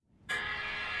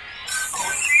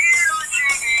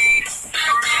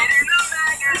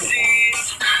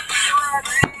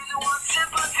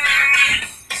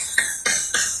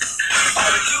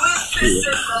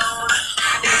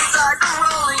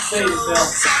Fade it, Phil.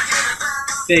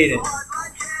 Fade it.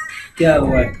 Get out of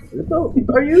the way.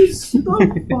 Are you?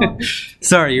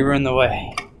 Sorry, you were in the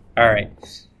way. All right.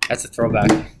 That's a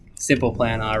throwback. Simple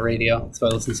Plan radio. That's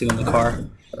what I listen to in the car.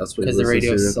 That's what because the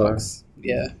radio sucks. sucks.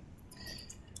 Yeah.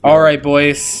 All right,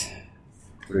 boys.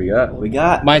 What do we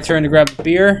got? My turn to grab a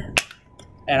beer,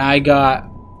 and I got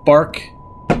Bark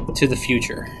to the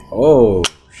Future. Oh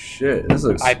shit! This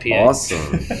looks IPA.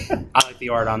 awesome. I like the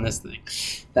art on this thing.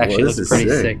 It actually looks pretty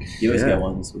sick. You always get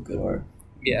ones with good art.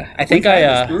 Yeah, I think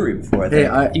I. Brewery before. I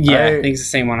think. I think it's the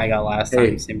same one I got last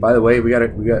time. Same By the way, we got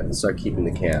to start keeping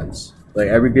the cans. Like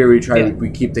every beer we try, we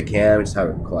keep the can. We just have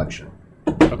a collection.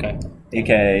 Okay.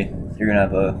 AKA, you're gonna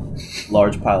have a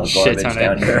large pile of garbage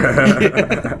down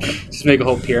here. Just make a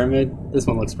whole pyramid. This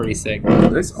one looks pretty sick.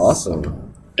 It's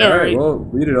awesome. All right. Well,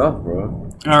 read it off, bro.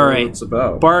 All right. What it's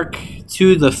about. Bark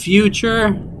to the Future,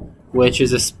 which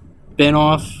is a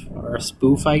spin-off or a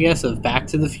spoof, I guess, of Back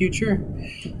to the Future,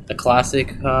 the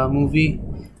classic movie.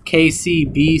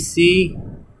 KCBC,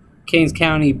 Kings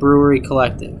County Brewery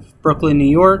Collective, Brooklyn, New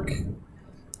York.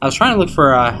 I was trying to look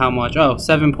for how much.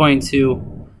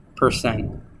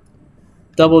 7.2%.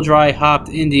 Double dry hopped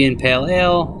Indian Pale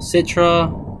Ale, Citra.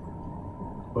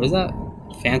 What is that?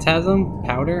 Phantasm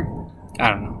powder? I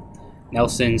don't know.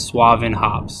 Nelson Suaven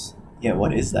hops. Yeah,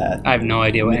 what is that? I have no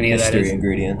idea what any of that is.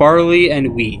 Ingredient. Barley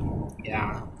and wheat.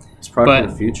 Yeah. It's probably for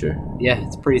the future. Yeah,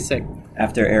 it's pretty sick.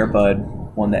 After Air Bud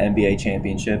won the NBA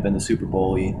championship and the Super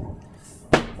Bowl, he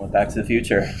went back to the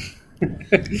future.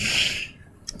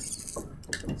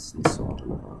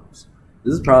 This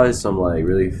is probably some like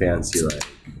really fancy like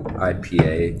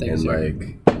IPA. Thanks, and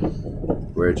like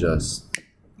we're just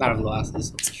out of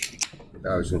glasses.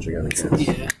 I was gonna check out the cans.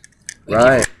 Yeah.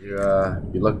 Ryan,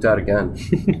 you looked out again.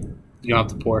 You don't have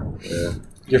to pour. Yeah.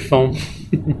 Your foam.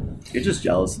 You're just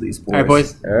jealous of these boys. All right,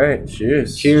 boys. All right,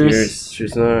 cheers. Cheers.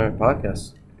 Cheers on our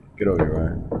podcast. Get over here,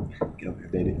 Ryan. Get over here,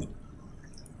 baby.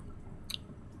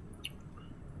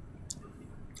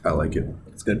 I like it.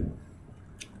 It's good.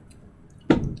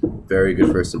 Very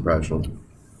good first impression.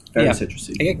 Very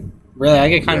citrusy. I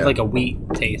get kind of like a wheat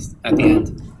taste at the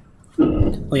end.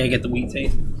 Like I get the wheat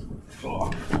taste.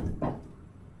 Oh.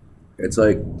 It's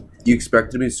like you expect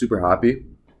it to be super hoppy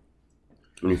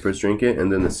when you first drink it,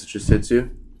 and then the citrus hits you,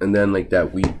 and then like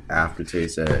that wheat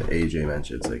aftertaste that AJ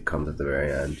mentioned, it's like comes at the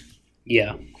very end.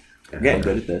 Yeah. We're getting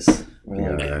good at this.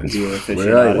 We're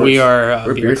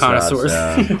we're beer connoisseurs.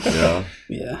 Now, you know?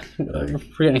 Yeah.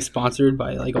 We're getting sponsored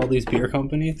by like all these beer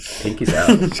companies. Pinky's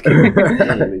out.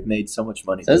 We've made so much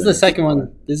money. So this is the second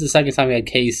one. This is the second time we had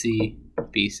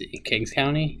KCBC, Kings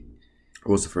County.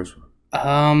 What was the first one?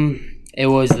 It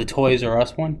was the Toys R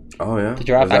Us one. Oh yeah. The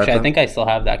giraffe. Actually, I think I still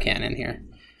have that can in here,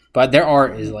 but their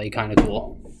art is like kind of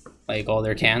cool. Like all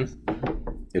their cans.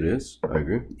 It is. I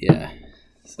agree. Yeah.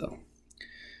 So.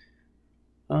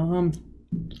 I'm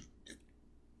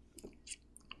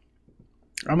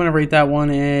gonna rate that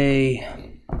one a.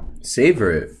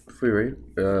 Savor it before you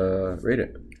rate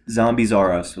it. Zombies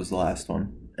R Us was the last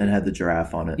one, and had the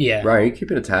giraffe on it. Yeah. Ryan, are you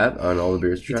keeping a tab on all the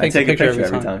beers you try? I take a picture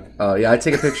every time. Yeah, I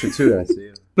take a picture too. And I see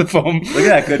you. The foam. Look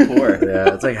at that good pour.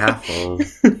 Yeah, it's like half full.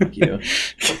 Thank you.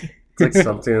 It's like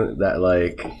something that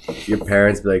like your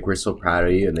parents be like, "We're so proud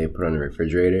of you," and they put on the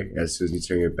refrigerator. As soon as you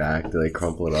turn your back, they like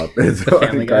crumple it up. It's the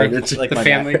Family Guy. Like the my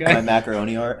Family Guy. My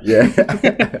macaroni art. Yeah.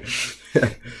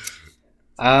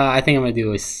 I think I'm gonna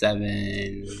do a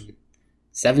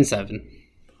 7.7.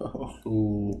 Oh.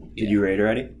 Ooh. Did you rate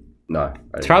already? No.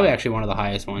 It's probably actually one of the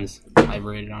highest ones I've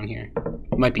rated on here.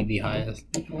 It might be the highest.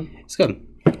 It's good.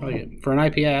 I like it. For an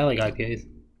IPA, I like IPAs.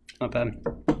 Not bad.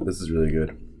 This is really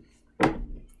good.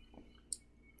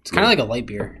 It's kind of like a light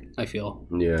beer, I feel.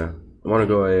 Yeah. I want to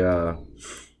go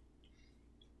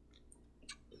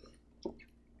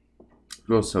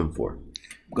no 7.4.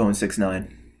 Going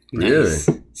 6.9. Really? Nice.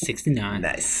 69.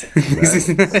 Nice.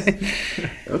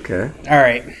 Okay. All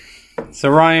right. So,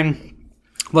 Ryan,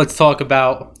 let's talk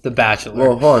about The Bachelor.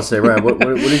 Well, hold on. Say, Ryan, what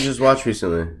did you just watch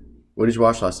recently? What did you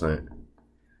watch last night?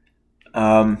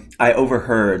 I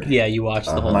overheard. Yeah, you watched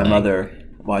the whole my thing. mother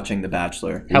watching The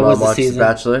Bachelor. How was the watch season? The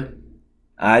Bachelor?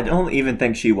 I don't even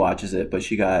think she watches it, but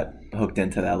she got hooked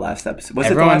into that last episode. Was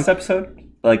Everyone- it the last episode?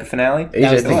 Like a finale? AJ,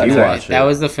 I think you watched it. That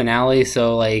was the finale.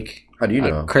 So, like, How do you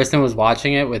know? Kristen was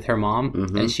watching it with her mom,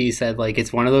 and she said, like,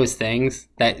 it's one of those things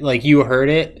that, like, you heard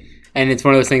it, and it's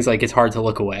one of those things, like, it's hard to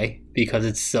look away because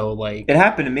it's so, like... It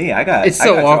happened to me. It's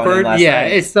so awkward. Yeah,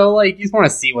 it's so, like, you just want to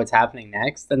see what's happening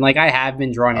next. And, like, I have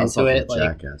been drawn into it.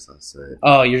 Like, Jackass, I'll say.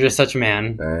 Oh, you're just such a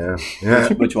man.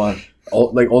 Yeah. Which one?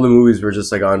 All the movies were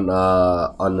just like on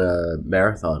the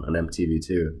marathon on MTV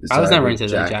too. I was never into the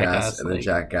Jackass Jackass, and then like-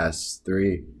 Jackass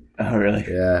 3. Oh, really?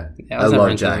 Yeah, Yeah, I was never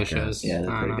love into those Jackass. shows. Yeah, they're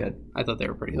I don't pretty know. good. I thought they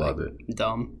were pretty Love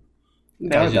dumb.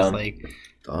 They're I was just dumb. like,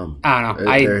 Dumb. I don't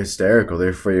know. They're hysterical.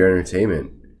 They're for your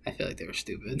entertainment. I feel like they were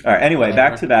stupid. All right. Anyway,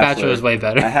 back to Bachelor. Bachelor is way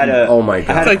better. I had a. Oh my I god.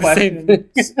 had a It's like the question.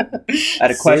 same thing. I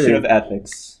had a question Same. of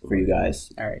ethics for you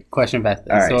guys. All right, question about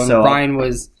this. All right, so, so- Brian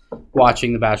was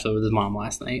watching The Bachelor with his mom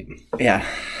last night. Yeah.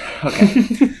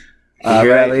 Okay. Yeah,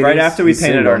 right ladies, after we he's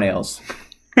painted single. our nails.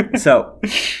 So,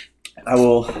 I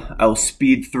will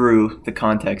speed through the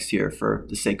context here for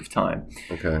the sake of time.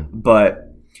 Okay.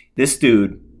 But this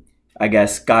dude, I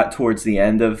guess, got towards the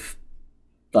end of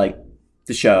like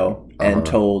the show and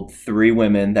told 3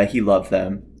 women that he loved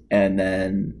them, and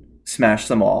then smashed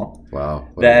them all. Wow.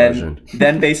 What a legend.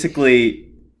 Then basically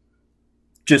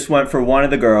just went for one of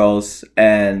the girls,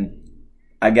 and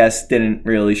I guess didn't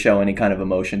really show any kind of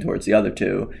emotion towards the other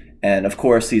 2. And of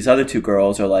course, these other 2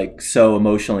 girls are like so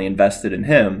emotionally invested in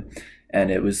him, and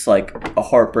it was like a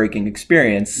heartbreaking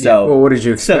experience. So, Well, what did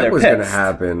you so expect they're was going to pissed.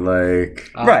 happen?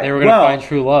 Like, Right, They were going to well- find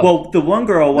true love. well, the one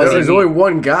girl there wasn't. was only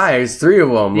one guy. There's 3 of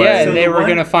them. yeah, Like, and So they the were one-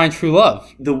 going to find true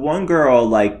love. The one girl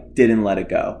like didn't let it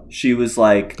go. She was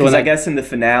like, The because one I that- guess in the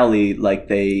finale, like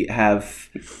they have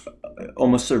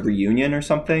almost a reunion or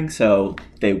something. So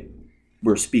they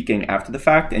were speaking after the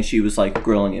fact, and she was like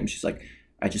grilling him. She's like,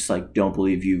 "I just like don't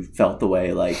believe you felt the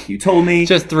way like you told me."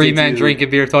 Just 3 Did men you- drinking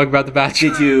beer talking about The Bachelor.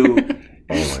 Did you?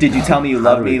 oh my Did you God. tell me you How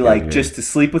love did we me get like here? just to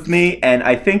sleep with me? And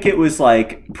I think it was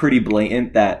like pretty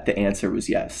blatant that the answer was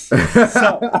yes.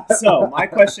 So my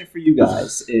question for you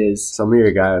guys is: Some of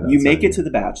your guys. you make it to The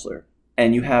Bachelor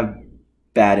and you have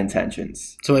bad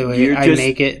intentions. So wait, You're I just-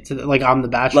 make it to like I'm The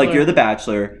Bachelor? Like you're the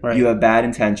Bachelor, Right. you have bad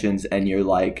intentions, and you're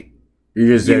like You're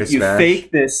just there you to smash.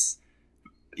 fake this.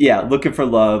 Yeah, looking for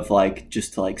love, like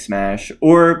just to like smash,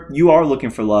 or you are looking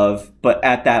for love, but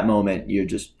at that moment you're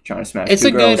just trying to smash It's 2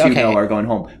 a girls good- you okay. know are going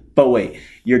home. But wait,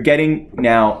 you're getting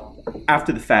now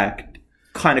after the fact,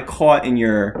 kind of caught in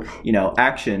your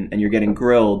action, and you're getting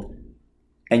grilled,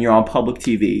 and you're on public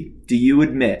TV. Do you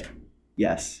admit?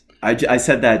 Yes, I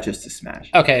said that just to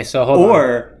smash. Okay, so hold on.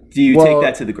 Or do you Well- take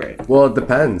that to the grave? Well, it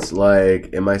depends. Like,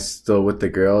 am I still with the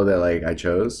girl that like I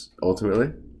chose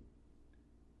ultimately?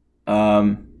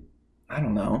 I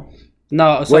don't know.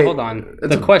 No, so Wait, hold on.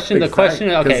 it's The a question, big okay,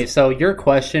 fact, 'cause- so your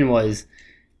question was,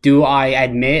 do I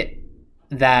admit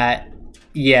that,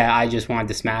 yeah, I just wanted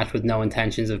to smash with no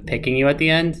intentions of picking you at the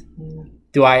end?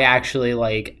 Do I actually,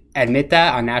 like, admit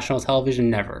that on national television?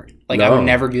 Never. Like, I No. would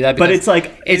never do that But because it's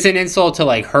like it's an insult to,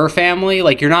 like, her family.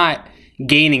 Like, you're not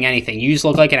gaining anything. You just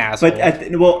look like an asshole. But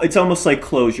it's almost like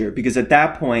closure, because at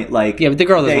that point, like yeah, but the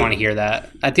girl doesn't they- want to hear that.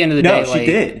 At the end of the No, day, she like,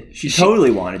 did. She totally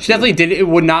wanted. She to. definitely did. It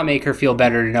would not make her feel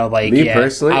better to know, like, Me yeah,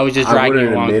 personally, I was just I dragging you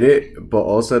wouldn't along. admit it, but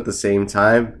also at the same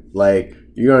time, like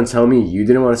you're gonna tell me you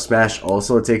didn't want to smash.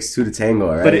 Also, it takes 2 to tango,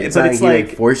 right? But it's but not it's like he,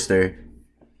 like- forced her.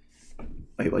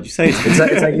 Wait, what'd you say? It's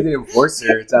like you didn't force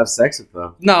her to have sex with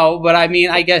them. No, but I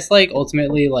mean, I guess like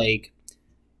ultimately, like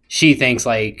she thinks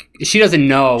like she doesn't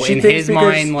know in his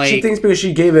mind, like she thinks because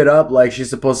she gave it up, like she's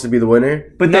supposed to be the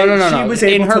winner. But No, then no, she no. was In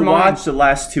able her to mind- watch the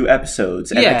last 2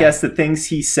 episodes, and Yeah. I guess the things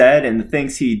he said and the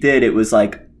things he did, it was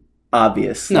like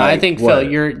obvious. no, I Like, think what?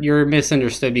 Phil, you're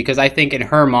misunderstood because I think in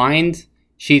her mind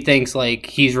she thinks like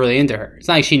he's really into her. It's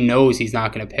not like she knows he's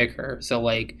not going to pick her. So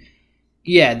like,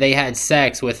 yeah, they had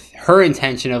sex with her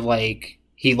intention of like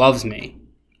he loves me.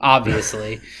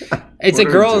 Obviously, it's a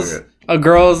We're girl's into it. a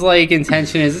girl's like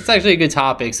intention is it's actually a good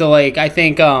topic. So like, I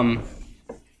think what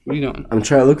are you doing? I'm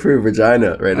trying to look for your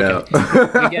vagina right now.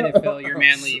 You get it, Phil. You're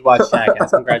manly. You watch Jackass.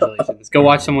 Congratulations. Go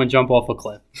watch someone jump off a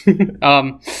cliff.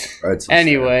 Alright, so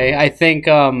Anyway, I think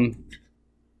the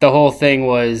whole thing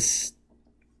was.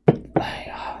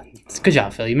 It's good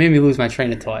job, Phil. You made me lose my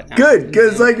train of thought. Now. good,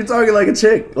 because like you're talking like a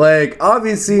chick. Like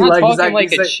obviously, I'm not like talking exactly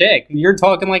like a like- chick. You're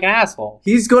talking like an asshole.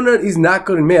 He's not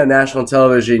gonna admit on national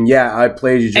television. Yeah, I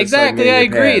played you. Just Exactly, like I me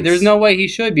in your agree. pants. There's no way he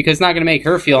should because it's not going to make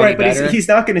her feel right, any but better. he's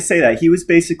not going to say that. He was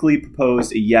basically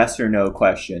proposed a yes or no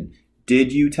question.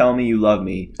 Did you tell me you love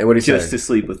me And what did he just say? to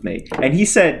sleep with me? And he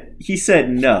said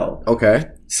no. Okay,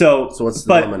 So what's the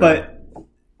but dilemma but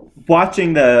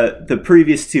watching the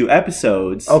previous 2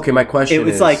 episodes, okay. My question it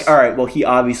was is, like, all right, well, he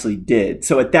obviously did.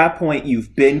 So at that point,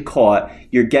 you've been caught.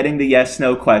 You're getting the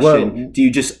yes/no question. Well, Do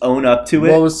you just own up to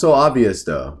it? what was so obvious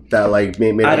though that like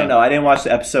made I don't know. I didn't watch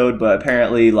the episode, but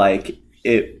apparently, like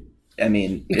it. I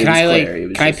mean, it Can was I like clear. It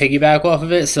was can just- I piggyback off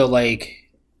of it? So like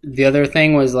the other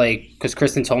thing was like because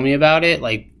Kristen told me about it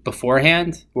like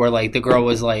beforehand, where like the girl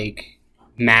was like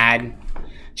mad.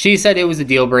 She said it was a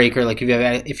deal breaker. Like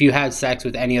if you had sex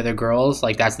with any other girls,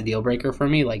 like that's the deal breaker for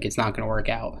me. Like it's not going to work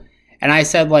out. And I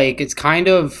said like it's kind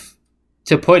of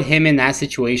to put him in that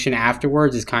situation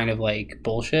afterwards is kind of like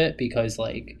bullshit because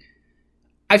like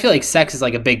I feel like sex is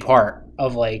like a big part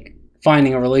of like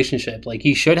finding a relationship. Like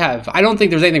he should have. I don't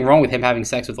think there's anything wrong with him having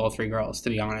sex with all 3 girls, to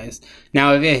be honest.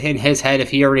 Now, if in his head, if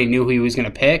he already knew who he was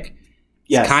going to pick,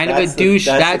 it's kind of a douche.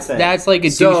 That's like a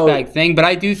douchebag thing. But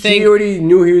I do think he already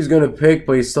knew he was going to pick,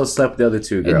 but he still slept with the other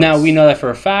 2 girls. Now we know that for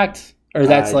a fact. Or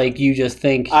that's like you just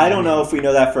think. I don't know if we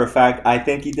know that for a fact. I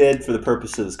think he did. For the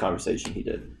purpose of this conversation, he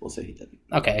did. We'll say he did.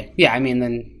 Okay. Yeah, I mean,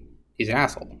 then he's an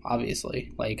asshole,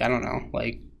 obviously. Like, I don't know.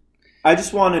 Like, I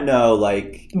just want to know,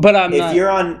 like, but if you're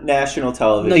on national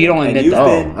television. No, you don't admit that.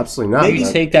 Oh, absolutely not. You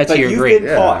take that to your grave.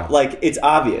 Caught, like, it's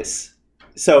obvious.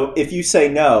 So if you say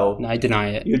no, I deny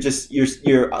it.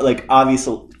 You're like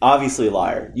obviously a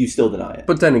liar. You still deny it.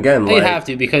 But then again, like, you have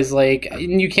to because like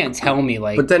you can't tell me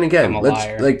like. But then again, I'm a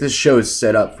liar. like this show is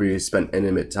set up for you to spend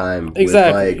intimate time with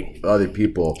like other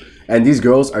people, and these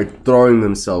girls are throwing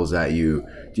themselves at you.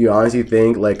 Do you honestly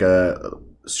think like a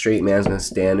straight man's gonna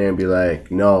stand there and be like,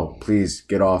 "No, please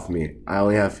get off me. I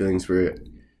only have feelings for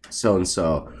so and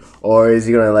so." Or is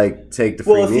he gonna like take the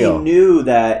free meal? Well, if he knew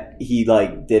that he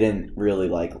like didn't really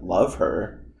like love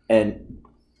her, and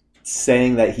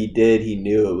saying that he did, he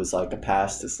knew it was like a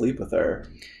pass to sleep with her.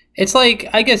 It's like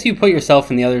I guess you put yourself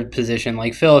in the other position.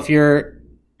 Like Phil, if you're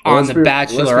on the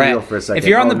Bachelorette, if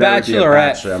you're on the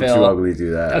Bachelorette, Phil, I'm too ugly to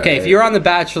do that. Okay, if you're on the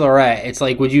Bachelorette, it's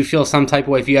like, would you feel some type of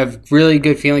way if you have really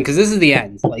good feeling? Because this is the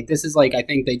end. Like this is like I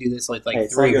think they do this with like hey,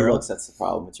 3 girls. Looks, that's the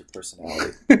problem. It's your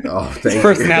personality. Oh, thank you.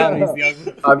 Personality is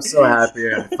the ugly. I'm so happy.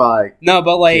 Fine. No,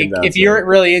 but like if you're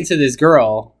really into this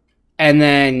girl, and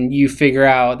then you figure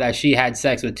out that she had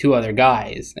sex with 2 other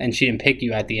guys, and she didn't pick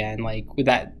you at the end, like would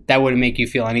that wouldn't make you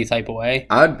feel any type of way?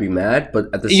 I'd be mad, but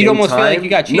at the same time, you'd almost feel like you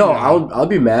got cheated. No, I'll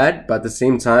be mad, but at the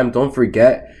same time, don't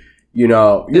forget, you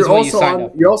know, you're also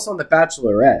on the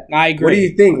Bachelorette. I agree. What do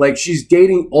you think? Like she's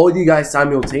dating all you guys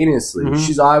simultaneously. Mm-hmm.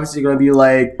 She's obviously going to be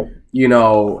like, you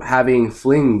know, having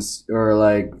flings or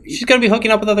like she's gonna be hooking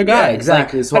up with other guys. Yeah,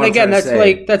 exactly. Like, and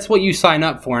again, that's what you sign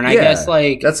up for. And I guess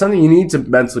like that's something you need to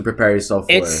mentally prepare yourself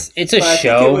for. It's a but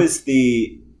show. I think it was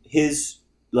his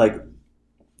like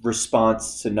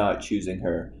response to not choosing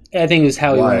her. I think it was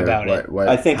how he went about it.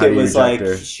 I think it was like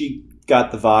she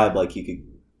got the vibe like he could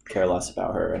care less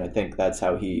about her, and I think that's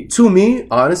how he. To me,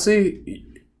 honestly.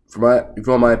 If you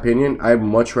want my opinion, I'd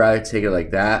much rather take it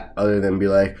like that other than be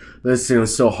like, listen, it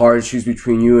was so hard to choose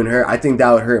between you and her. I think that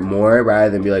would hurt more rather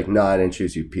than be like, no, I didn't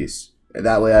choose you, peace. And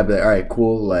that way I'd be like, all right,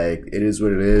 cool, like, it is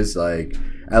what it is. Like,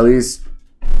 at least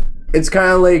it's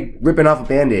kind of like ripping off a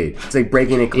Band-Aid. It's like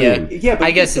breaking it clean. Yeah, but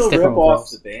I guess it's different. Rip off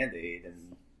the Band-Aid and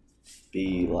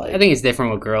be like... I think it's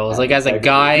different with girls. Like, as a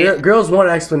guy... Girls want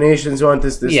explanations, want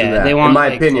this, and that. They want, in my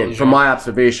opinion, closure. From my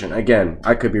observation. Again,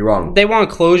 I could be wrong. They want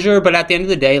closure, but at the end of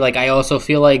the day, like, I also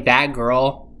feel like that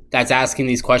girl that's asking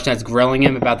these questions, that's grilling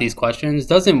him about these questions,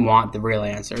 doesn't want the real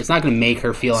answer. It's not going to make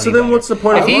her feel any better. What's the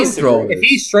point of if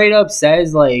he straight up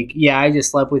says, like, yeah, I just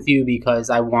slept with you because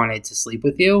I wanted to sleep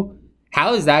with you,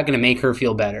 how is that going to make her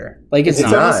feel better? Like, it's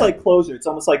not. Almost like closure. It's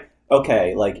almost like,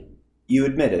 okay, like, you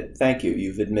admit it. Thank you.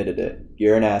 You've admitted it.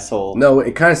 You're an asshole. No,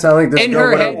 it kind of sounded like this in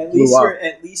her head. At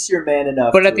least you're man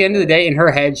enough. But at the end of the day, in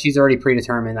her head, she's already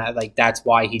predetermined that like that's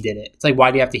why he did it. It's like, why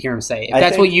do you have to hear him say it? If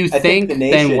that's what you think,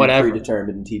 then whatever.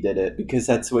 Predetermined he did it because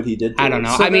that's what he did. I don't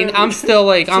know. So I mean, I'm still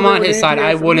like I'm on his side.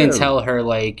 I wouldn't tell her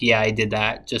like, yeah, I did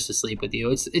that just to sleep with you.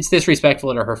 It's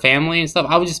disrespectful to her family and stuff.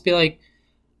 I would just be like,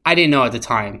 I didn't know at the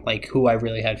time like who I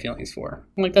really had feelings for.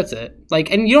 I'm like, that's it.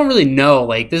 Like, and you don't really know.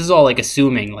 Like, this is all like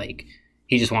assuming like.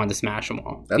 He just wanted to smash them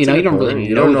all. That's you know, you don't really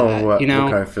know what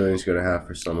kind of feelings you're going to have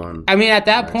for someone. I mean, at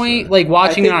that point, like,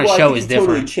 watching it on a show is different.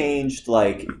 Totally changed,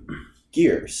 like,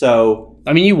 gear. So...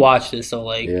 I mean, you watched it, so,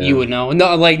 like, you would know.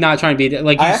 No, like, not trying to be...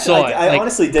 Like, you saw it. I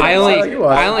honestly didn't. I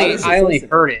only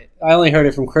heard it. I only heard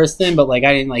it from Kristen, but, like,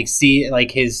 I didn't, like, see,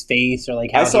 like, his face or,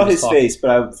 like, how he was talking. I saw his face,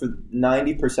 but for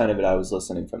 90% of it, I was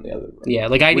listening from the other room. Yeah,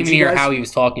 like, I didn't even hear how he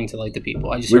was talking to, like, the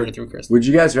people. I just heard it through Kristen. Would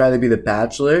you guys rather be the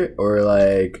Bachelor or,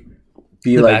 like...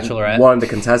 be the like Bachelorette. One of the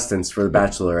contestants for the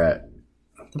Bachelorette?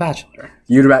 The Bachelor.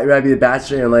 You'd rather be the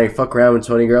Bachelor and like fuck around with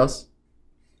 20 girls?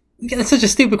 Yeah, that's such a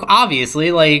stupid.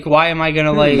 Obviously, like, why am I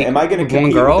gonna like? Am I gonna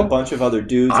compete with a bunch of other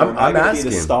dudes? I'm gonna be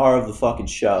the star of the fucking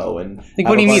show. And like,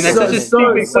 what do you mean? That's such a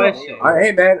stupid question.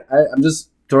 Hey man, I'm just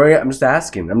throwing it. I'm just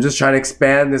asking. I'm just trying to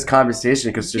expand this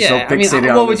conversation because you're so fixated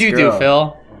on what would you do,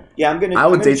 Phil? Yeah, I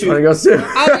would date 20 girls too. It's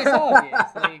obvious.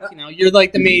 Like, you know, you're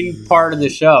like the main part of the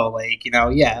show. Like, you know,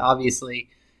 yeah, obviously.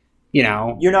 You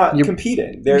know, you're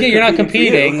competing. You're not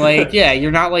competing. Like, yeah, you're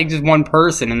not like just one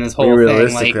person in this whole thing.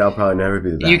 Realistically, I'll probably never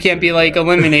be the Bachelor. You can't be like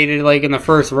eliminated like in the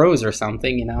first rose or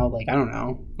something. You know, like I don't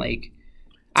know. Like,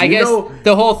 I guess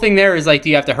the whole thing there is like, do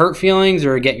you have to hurt feelings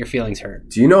or get your feelings hurt?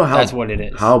 Do you know how that's what it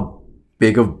is? How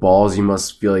big of balls you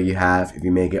must feel like you have if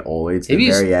you make it all the way to the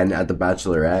very end at the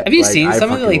Bachelorette? Have you seen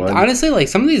some of the, like, honestly, like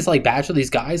some of these like Bachelor, these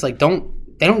guys like don't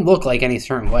look like any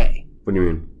certain way. What do you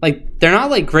mean? Like, they're not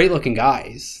like great looking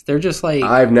guys. They're just like,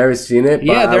 I've never seen it. But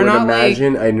yeah, they're not I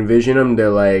envision them. They're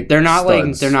like they're not studs.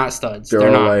 like they're not studs.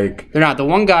 They're not. The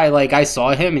one guy, like, I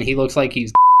saw him and he looks like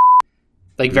he's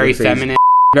like very feminine.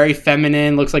 Very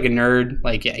feminine, looks like a nerd.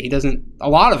 Like, yeah, he doesn't. A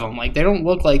lot of them, like, they don't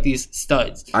look like these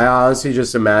studs. I honestly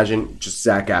just imagine just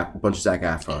a bunch of Zac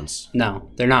Efrons. No,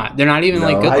 they're not. They're not even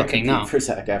like good looking. No, for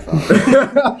Zac Efron.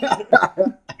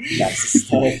 That's a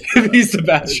stud. If he's the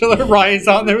Bachelor, Ryan's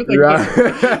on there with like,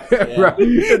 Ryan.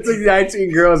 It's like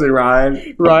 19 girls and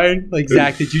Ryan. Like,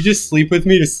 Zach, did you just sleep with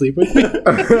me to sleep with me?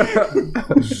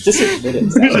 Just admit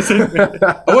it.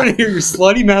 I want to hear your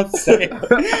slutty mouth say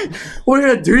it. What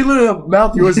are you dirty little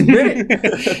mouth? You was admit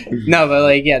it. No, but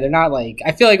like, yeah, they're not like.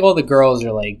 I feel like all the girls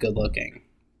are like good looking,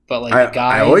 but like the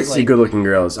guys, I always like, see good looking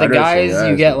girls. The guys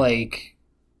you get like,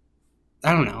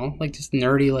 I don't know, like just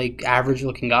nerdy, like average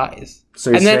looking guys.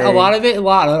 So and then a lot of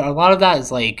that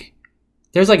is like,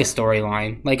 there's like a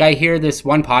storyline. Like, I hear this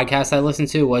one podcast I listened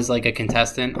to was like a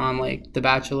contestant on like The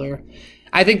Bachelor.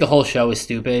 I think the whole show is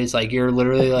stupid. It's like you're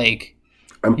literally like.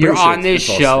 You're on this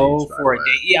show for a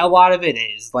date. Yeah, a lot of it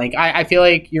is. Like, I feel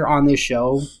like you're on this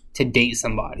show to date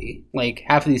somebody. Like,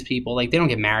 half of these people, like, they don't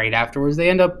get married afterwards. They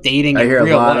end up dating in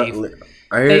real life.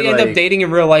 They end up dating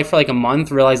in real life for like a month,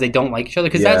 realize they don't like each other.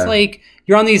 Because that's like,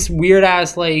 you're on these weird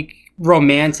ass, like,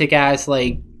 romantic ass,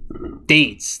 like,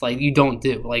 dates. Like, you don't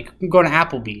do. Like, you go to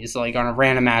Applebee's, like, on a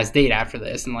random ass date after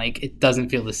this, and, like, it doesn't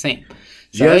feel the same.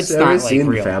 So you guys ever not, seen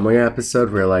like, the Family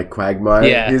episode where like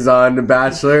Quagmire he's on The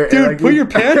Bachelor? Dude, and, like, put your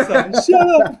pants on. Shut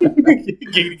up.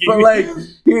 But like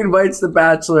he invites the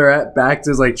Bachelorette back to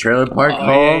his like trailer park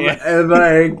home, and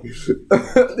like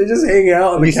they just hang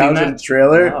out on the couch in the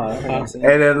trailer, and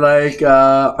then like.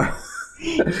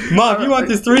 Mom, you want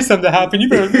this threesome to happen? You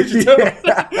better fix your toes.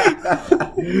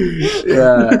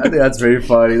 Yeah, I think that's very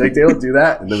funny. Like, they don't do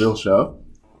that in the real show.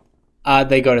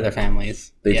 They go to their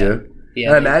families. They do.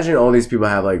 Yeah, and I imagine all these people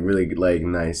have like really like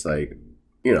nice like,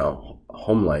 you know,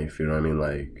 home life. You know what I mean?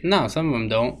 Like, no, some of them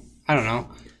don't. I don't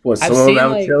know. What, some of them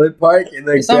have a trailer park and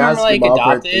like some of them are like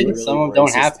adopted. Some of them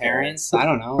don't have parents. I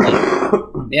don't know.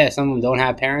 Like, yeah, some of them don't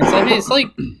have parents. I mean, it's like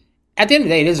at the end of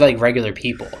the day, it is like regular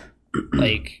people.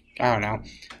 Like, I don't know.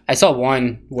 I saw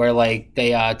one where like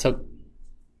they took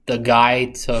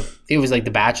it was like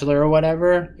The Bachelor or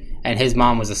whatever, and his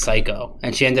mom was a psycho,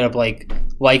 and she ended up like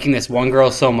liking this one girl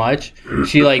so much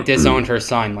she like disowned her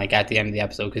son like at the end of the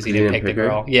episode because he didn't pick the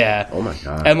girl. Yeah. Oh my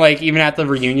god. And like even at the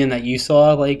reunion that you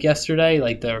saw like yesterday,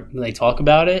 like when they talk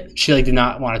about it, she like did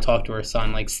not want to talk to her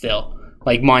son like still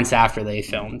like months after they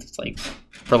filmed. It's like,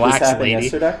 relax, lady.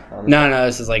 Yesterday? No,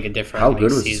 this is like a different. How like,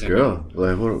 good was season. This girl?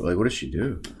 Like what did she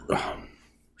do?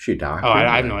 She died. Oh,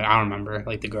 I have no idea. I don't remember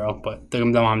like the girl, but the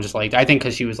mom just like, I think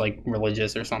because she was like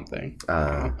religious or something.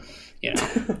 You know,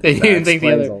 they didn't think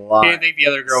the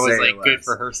other girl was like good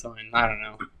for her son. I don't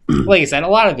know. Like I said, a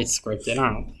lot of it's scripted. I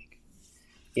don't think.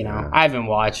 You know, I haven't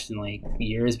watched in like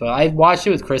years, but I watched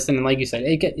it with Kristen, and like you said,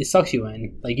 it sucks you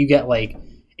in. Like you get like,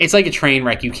 it's like a train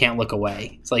wreck. You can't look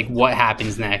away. It's like what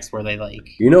happens next, where they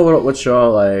like. You know what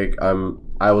show like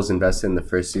I was invested in the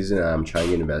first season, and I'm trying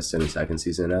to get invested in the second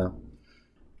season now.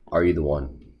 Are You the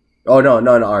One? Oh no!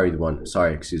 Are You the One?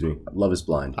 Sorry, excuse me. Love Is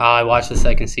Blind. Oh, I watched the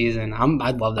second season.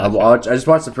 I love that. I just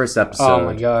watched the first episode. Oh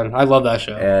my god, I love that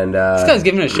show. And this guy's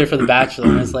giving a shit for The Bachelor,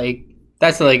 and it's like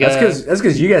that's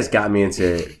because you guys got me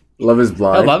into it. Love Is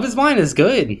Blind. Love Is Blind is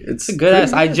good. It's a good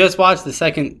ass. I just watched the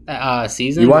second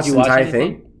season. You watched the entire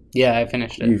thing? Yeah, I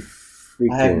finished it.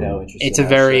 I have no interest. It's a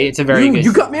very good.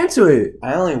 You got me into it.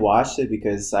 I only watched it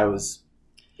because I was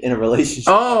in a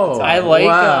relationship. Oh, I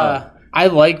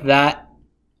like that.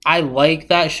 I like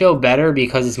that show better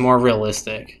because it's more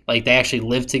realistic. Like they actually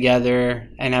live together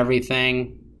and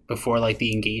everything before like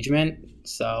the engagement.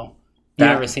 So you've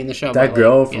never seen the show. That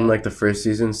girl from like the first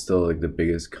season still like the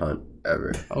biggest cunt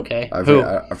ever. Okay, I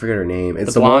forget her name.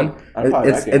 It's the blonde.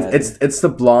 It's the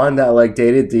blonde that like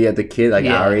dated the kid like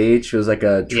our age. She was like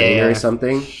a trainer or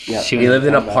something. Yeah, she lived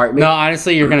in an apartment. No,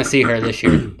 honestly, you're gonna see her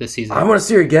this season. I want to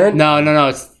see her again. No,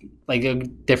 it's like a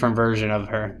different version of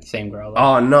her, same girl. Like,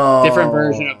 oh no, different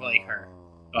version of like her.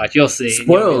 But you'll see.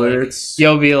 Spoiler alerts.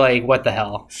 You'll be like, what the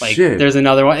hell? Like, shit. There's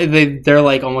another one. They're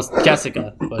like almost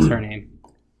Jessica was her name.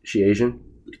 She Asian?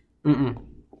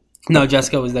 No,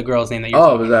 Jessica was the girl's name that you.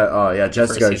 Was that? Oh yeah,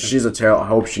 Jessica. She's a terrible. I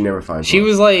hope she never finds. She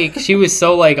was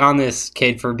so like on this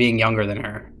kid for being younger than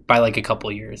her. by like a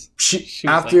couple years. She was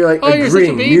after like, "Oh, you're such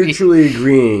a agreeing, baby." mutually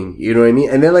agreeing, you know what I mean?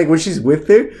 And then like when she's with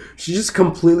her, she just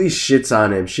completely shits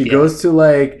on him. She goes to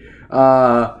like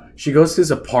she goes to his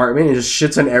apartment and just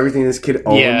shits on everything this kid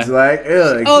owns. Yeah. Like,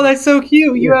 like, Oh, that's so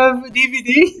cute. You have a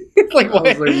DVD? Like, what?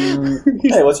 I was like,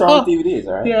 Hey, what's wrong with DVDs?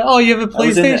 All right. Yeah. Oh, you have a I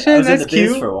was in the- PlayStation? I was in That's the biz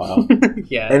cute. for a while.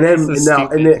 Yeah. and then that's so no,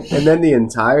 stupid. and then the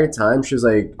entire time she was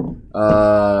like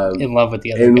In love with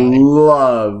the other in guy.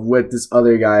 love with this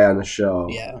other guy on the show.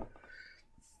 Yeah.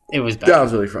 It was bad. That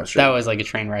was really frustrating. That was like a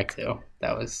train wreck too.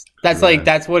 That's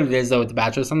what it is though with the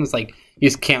Bachelor. Something it's like you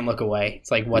just can't look away.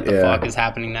 It's like what the fuck is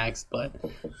happening next? But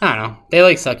I don't know. They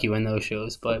like suck you in those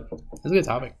shows, but it's a good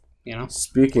topic, you know?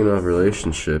 Speaking of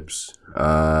relationships,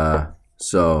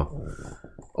 so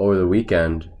over the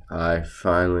weekend I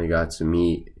finally got to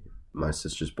meet my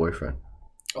sister's boyfriend.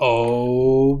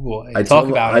 Oh boy. I Talk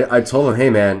told about him, it. I told him, hey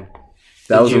man,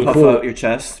 that Did was you a puff cool. out your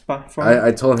chest for me?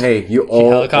 I told him, hey, you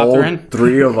helicopter all in?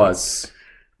 3 of us,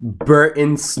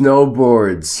 Burton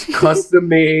snowboards, custom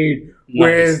made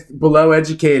Nice. with below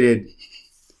educated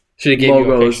Should have gave you a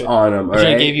logos picture. on them. Should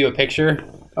have gave you a picture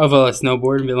of a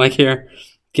snowboard and been like, here,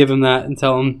 give him that and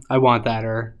tell him I want that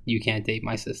or you can't date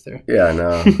my sister. Yeah, I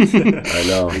know. I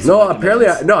know. No, apparently,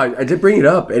 I did bring it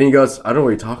up, and he goes, I don't know what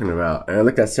you're talking about. And I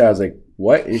looked at Sarah, I was like,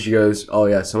 what? And she goes, oh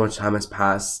yeah, so much time has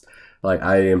passed. Like,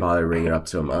 I didn't bother bringing it up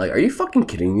to him. I'm like, are you fucking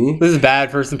kidding me? This is bad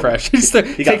first impression. Just got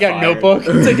take out a fired. notebook.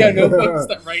 Take out a notebook and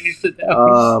start writing shit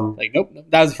down. Like, nope.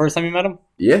 That was the first time you met him?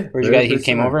 Yeah. Or you guys, he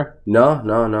came over?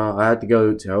 No. I had to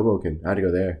go to Hoboken. I had to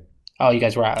go there. Oh, you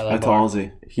guys were out. How tall is he?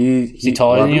 Is he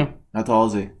taller than you? How tall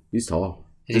is he? He's tall.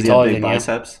 Is Does he he have taller big than you?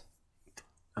 biceps?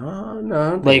 No. I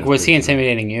don't think Like, that's was he big.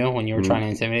 intimidating you when you were trying to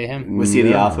intimidate him? Was he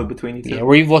the No. alpha between you two? Yeah.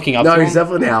 Were you looking up No, to he's him?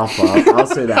 definitely the alpha. I'll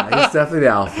say that. He's definitely the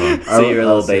alpha. So you're a I'll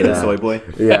little say beta that. soy boy?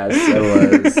 Yes,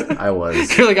 I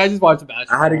was. You're like, I just watched The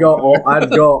Bachelor. I had to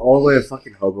go all the way to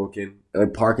fucking Hoboken. And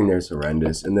like parking there is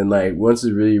horrendous. And then like once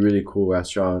a really, really cool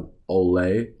restaurant,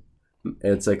 Ole.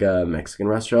 It's like a Mexican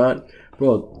restaurant.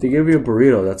 Bro, they give you a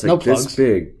burrito that's like No this plugs.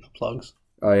 big. No plugs.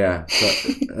 Oh yeah.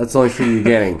 That's the only food you're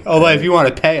getting. Oh, but if you want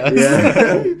to pay us.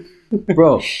 Yeah.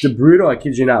 Bro, the burrito, I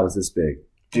kid you not, was this big.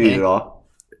 Did you eat it all?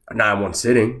 Not in one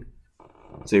sitting.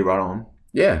 So you brought home?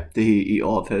 Yeah. Did he eat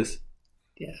all of his?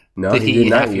 No, Did he did eat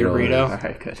not half eat your all of it. burrito? All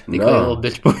right, good. They call you a No. little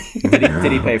bitch boy.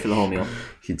 Did he pay for the whole meal?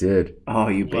 He did. Oh,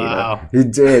 you beta. Wow. He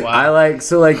did. Wow. I like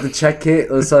so like the check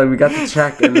came. So we got the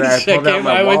check and then I Check pulled out in,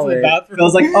 my I went to the wallet. bathroom. I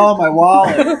was like, oh, my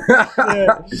wallet.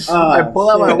 I pulled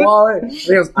out my wallet. And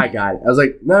he goes, I got it. I was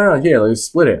like, no, here, let me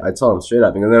split it. I told him straight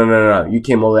up. He goes, no. You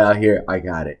came all the way out here. I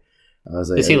got it. I was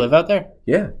like, Does he live out there?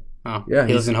 Yeah, Oh, Yeah,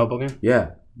 he lives in Hoboken?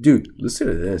 yeah, dude. Listen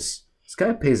to this. This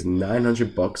guy pays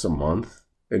 $900 a month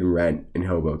in rent in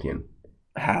Hoboken.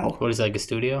 How? What is it, like a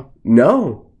studio?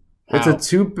 No, it's How? a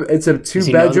two Does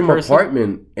he know the bedroom person?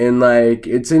 apartment and like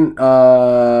it's in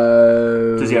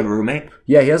Does he have a roommate?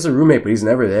 Yeah, he has a roommate, but he's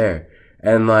never there.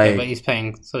 And Yeah, like but he's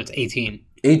paying, so it's 18.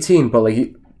 18, but like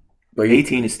he. But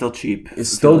 18 is still cheap. it's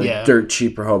still Yeah. dirt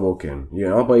cheap for Hoboken, you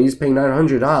know. But he's paying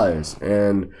 $900,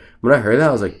 and when I heard that,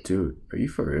 I was like, "Dude, are you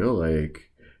for real? Like,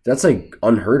 that's like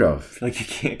unheard of." Like you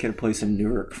can't get a place in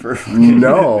Newark for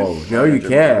No, you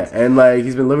can't. And like,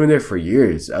 he's been living there for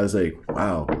years. I was like,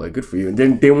 "Wow, like, good for you." And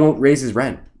then they won't raise his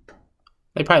rent.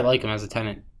 They probably like him as a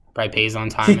tenant. Probably pays on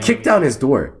time. He and kicked everything. down his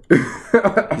door.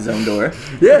 his own door.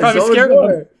 Yeah, Probably his own scared of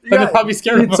door. him. But they're probably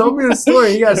scared He of him. told me the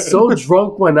story. He got so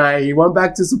drunk one night. He went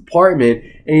back to his apartment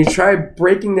and he tried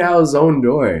breaking down his own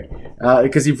door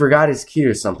because he forgot his key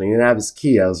or something. He didn't have his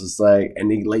key. I was just like,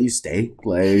 and he let you stay,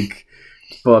 like.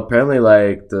 But apparently,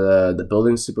 like the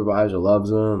building supervisor loves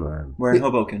him. And, We're in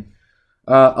Hoboken.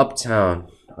 uptown.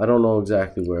 I don't know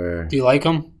exactly where. Do you like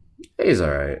him? He's all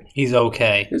right. He's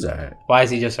okay. He's all right. Why is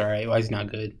he just alright? Why is he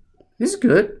not good? He's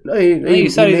good. No, you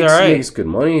said he's makes, all right. He makes good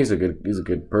money. He's a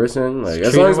good person. Like as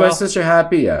Treat long her as my well? sister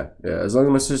happy, yeah. As long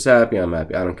as my sister's happy, I'm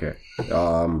happy. I don't care.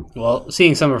 Well,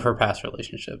 seeing some of her past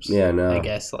relationships. Yeah, I know. I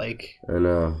guess, like, I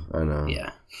know. yeah.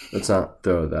 Let's not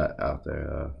throw that out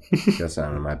there. That's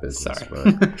none of my business.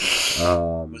 Sorry.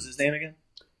 But What's his name again?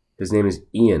 his name is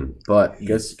Ian. But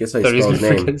guess how you Thought he was spell his gonna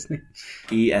name? forget his name.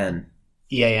 E-N.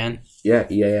 EAN. Yeah,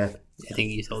 E-A-N. I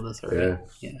think you told us already.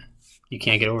 Yeah. You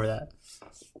can't get over that.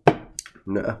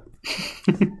 No,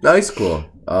 no, he's cool.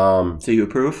 So you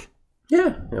approve?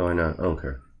 Yeah, why not? I don't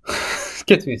care.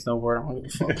 Gets me a snowboard. I don't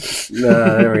give a fuck. No,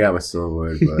 I never got my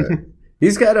snowboard, but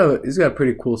he's got a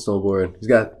pretty cool snowboard. He's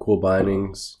got cool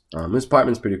bindings. His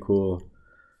apartment's pretty cool,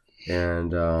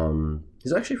 and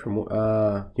he's actually from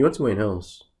he went to Wayne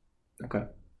Hills, Okay.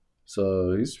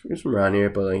 so he's from around here,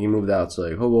 but like he moved out to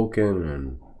like Hoboken,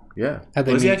 and yeah, How'd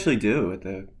they What does he meet? actually do at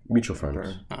the mutual friends.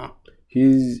 firm? Oh.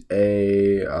 He's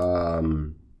a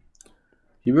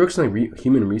he works in like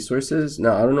human resources.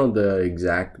 Now I don't know the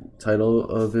exact title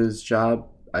of his job.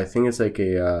 I think it's like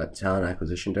a talent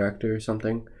acquisition director or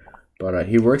something. But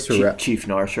he works for Chief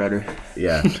Nar Shredder.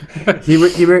 Yeah,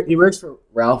 he works for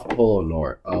Ralph Polo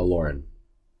Lauren.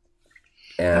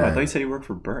 And I thought you said he worked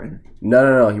for Burton.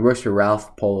 No. He works for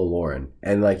Ralph Polo Lauren,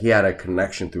 and like he had a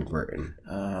connection through Burton.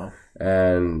 Oh.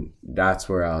 And that's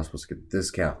where I was supposed to get a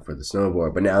discount for the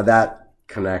snowboard. But now that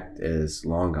connect is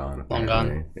long gone. Apparently. Long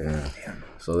gone. Yeah. Damn.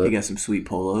 So You got some sweet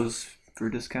polos for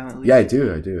a discount at least? Yeah, I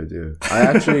do. I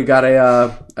actually got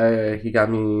he got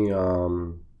me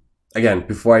again,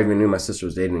 before I even knew my sister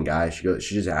was dating a guy. She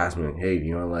just asked me, hey, do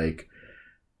you want like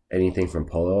anything from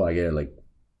Polo? I get it like,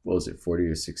 what was it, 40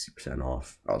 or 60%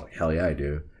 off? I was like, hell yeah, I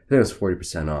do. I think it was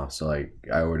 40% off. So like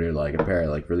I ordered like a pair of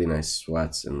like really nice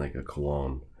sweats and like a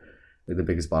cologne. Like the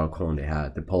biggest bottle of cologne they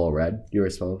had. The Polo Red. You ever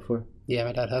smelled it before? Yeah,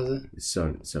 my dad has it. It's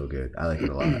so good. I like it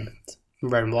a lot.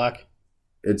 Red and black.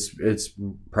 It's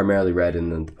primarily red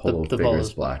and then the Polo The figure Polo's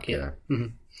is black. Yeah. Mm-hmm.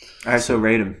 All right, so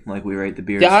rate him like we rate the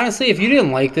beers. Yeah, honestly, if you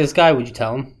didn't like this guy, would you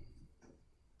tell him?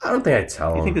 I don't think I'd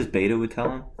tell him. You think this beta would tell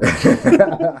him?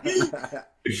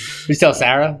 Would you tell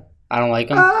Sarah? I don't like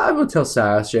him. I would tell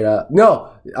Sarah straight up.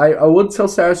 No, I would tell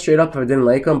Sarah straight up if I didn't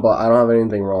like him, but I don't have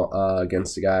anything wrong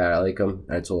against the guy. I like him.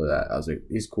 I told her that. I was like,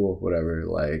 he's cool, whatever.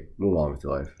 Like, move on with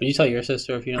your life. Would you tell your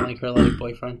sister if you don't like her like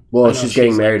boyfriend? Well, she's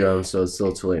getting married to him, so it's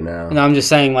still too late now. No, I'm just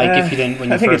saying, like, if you didn't when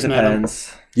you I think first it met him.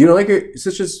 depends. You don't like your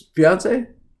sister's fiance?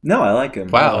 No, I like him.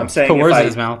 Wow, I'm saying put words in if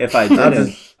his mouth. I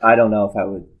didn't, I don't know if I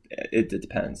would. It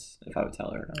depends if I would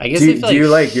tell her. Or not. I guess Do, if, do you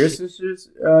like your sister's?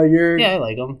 Yeah, I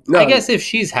like him. No. I guess if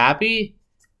she's happy,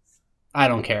 I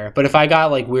don't care. But if I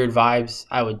got like weird vibes,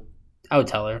 I would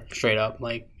tell her straight up.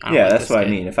 Like, I don't Yeah, like that's this what I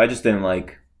kid. mean. If I just didn't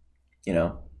like, I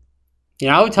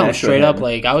would tell him Actually, straight up. him.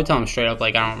 Like, I would tell him straight up.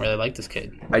 Like, I don't really like this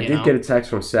kid. I did get a text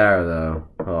from Sarah though.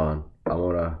 Hold on, I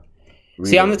wanna.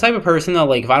 See, I'm the type of person that,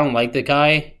 like, if I don't like the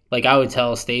guy, like, I would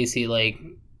tell Stacy, like,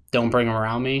 don't bring him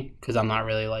around me because I'm not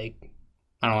really, like,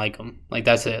 I don't like him. Like,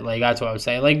 that's it. Like, that's what I would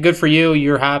say. Like, good for you.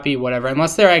 You're happy, whatever.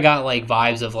 Unless I got, like,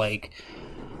 vibes of, like,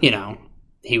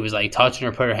 he was, like, touching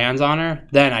her, put her hands on her,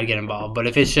 then I'd get involved. But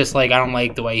if it's just, like, I don't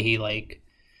like the way he, like,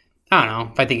 I don't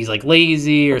know. If I think he's, like,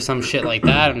 lazy or some shit like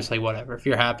that, I'm just like, whatever. If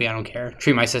you're happy, I don't care.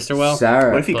 Treat my sister well.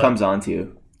 Sarah. what if he but- comes on to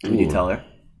you? Would you tell her?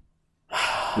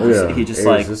 Yeah, He just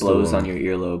like irresistible. blows on your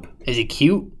earlobe. Is he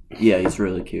cute? Yeah, he's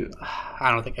really cute.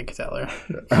 I don't think I could tell her.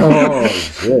 Oh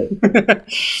shit!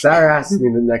 Sarah asked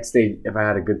me the next day if I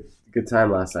had a good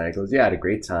time last night. I goes, yeah, I had a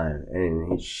great time,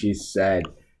 and she said,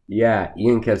 yeah,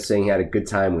 Ian kept saying he had a good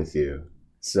time with you.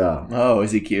 So Oh,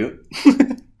 is he cute?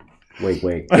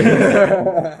 wait.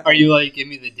 Are you like, give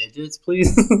me the digits,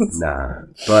 please? Nah,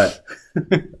 but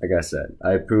like I said,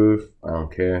 I approve. I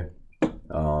don't care.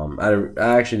 I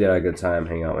actually did have a good time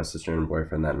hanging out with my sister and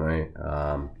boyfriend that night.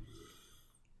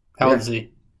 How old is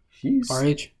he? He's Our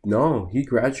age? no, he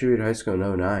graduated high school in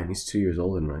 2009. He's 2 years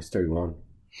older than me. He's 31.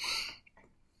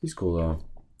 He's cool though.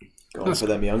 Going for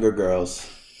them younger girls.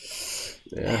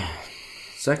 Yeah.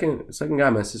 Second guy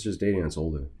my sister's dating that's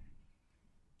older.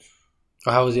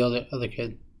 Oh, how was the other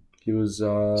kid? He was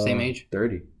Same age?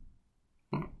 30.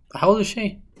 How old is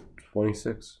she?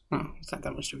 26. Oh, it's not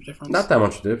that much of a difference. Not that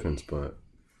much difference, but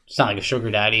It's not like a sugar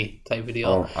daddy type of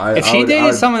deal. If I she would-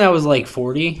 dated someone that was like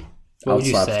 40, what would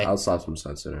you say? I'll slap some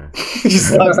sense in her. Just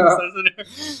slap some sense in her.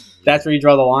 That's where you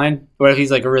draw the line? What if he's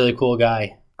like a really cool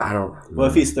guy? I don't. What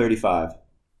if he's 35?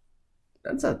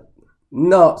 That's a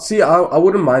no. See, I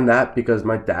wouldn't mind that because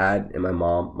my dad and my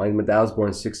mom. My dad was born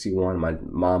in 61. My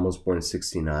mom was born in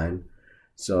 69.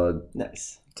 So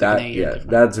Nice. that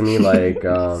to me like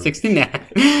 69.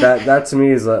 that to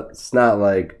me is it's not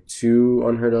like too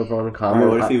unheard of or uncommon.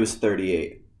 Alright, what if he was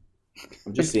 38?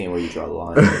 I'm just seeing where you draw the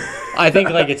line. I think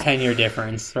like a 10-year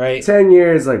difference, right? 10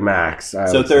 years like max. I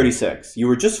So would say. 36. You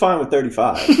were just fine with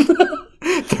 35.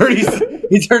 30.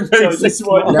 He turned 36. this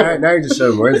one- Now you're just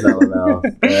showing words out of my mouth.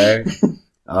 Okay?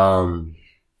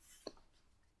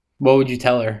 What would you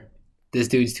tell her? This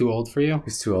dude's too old for you?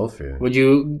 He's too old for you. Would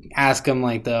you ask him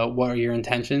like what are your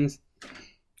intentions?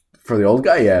 For the old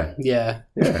guy, yeah. Yeah.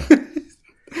 Yeah.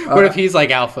 What if he's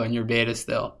like alpha and you're beta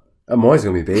still? I'm always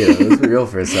gonna be beta. Let's be real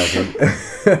for a second.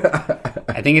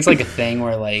 I think it's like a thing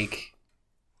where like,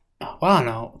 well, I don't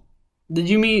know. Did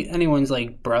you meet anyone's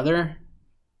like brother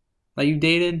that you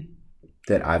dated?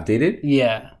 That I've dated?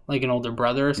 Yeah, like an older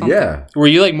brother or something. Yeah. Were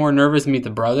you like more nervous to meet the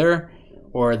brother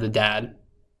or the dad?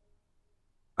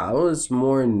 I was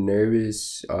more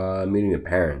nervous meeting the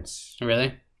parents.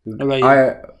 Really? What about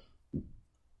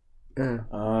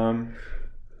you?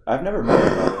 I've never met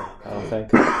a brother, I don't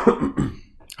think.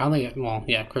 I don't think. Well,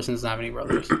 yeah, Kristen doesn't have any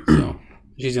brothers, so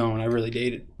she's the only one I really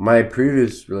dated. My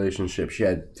previous relationship, she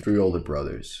had 3 older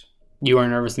brothers. You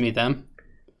weren't nervous to meet them?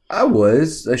 I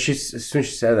was. As soon as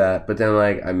she said that, but then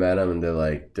like I met them and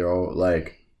they're all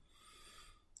like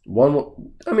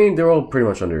one. I mean, they're all pretty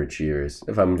much underachievers.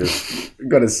 If I'm just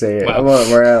gonna say it, I'm not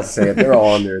where else say it. They're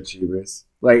all underachievers.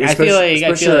 Like especially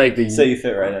like the. So you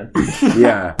fit right in.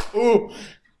 Yeah. Ooh.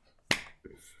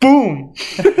 Boom!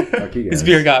 Fuck you guys. This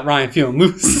beer got Ryan feeling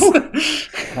loose.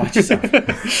 Watch yourself.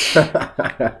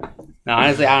 No,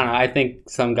 honestly, I don't know. I think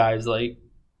some guys like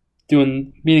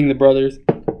meeting the brothers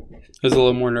was a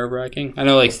little more nerve wracking. I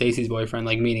know, like Stacy's boyfriend,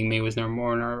 like meeting me was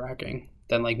more nerve wracking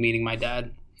than like meeting my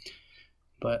dad.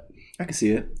 But I can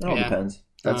see it. It all depends.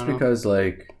 That's because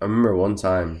like I remember one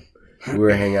time we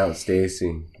were hanging out with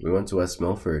Stacy. We went to West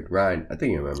Milford. Ryan, I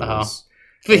think you remember this.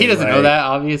 But he doesn't know that,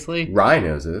 obviously. Ryan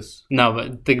knows this. No,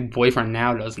 but the boyfriend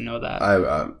now doesn't know that.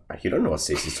 You don't know what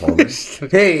Stacey's told me.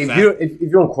 Hey, if you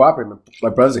don't cooperate, my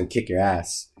brother's gonna kick your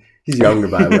ass. He's younger,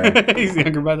 by the way. He's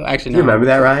younger, by the way. Actually, do you remember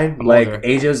that, Ryan? I'm like, older.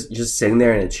 AJ was just sitting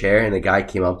there in a chair, and the guy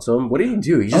came up to him. What did he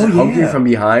do? He just hugged you from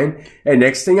behind, and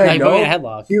next thing I know... He put me in a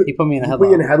headlock. He put me in a headlock. Put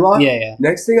you in a headlock? Yeah.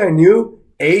 Next thing I knew,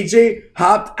 AJ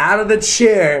hopped out of the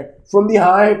chair from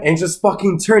behind and just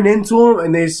fucking turned into him,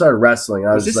 and they started wrestling.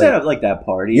 I was this just set up like that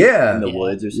party in the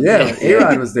woods or something? Yeah,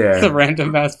 A-Rod was there. It's a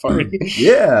random ass party.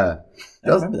 Yeah. I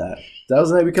remember that. That was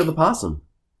the night we killed the possum.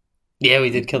 Yeah,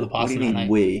 we did kill the What do possum you that mean night.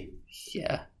 we?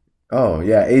 Yeah. Oh,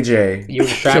 yeah, AJ You were killed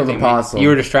distracting the me. possum. You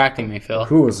were distracting me, Phil.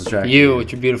 Who was distracting You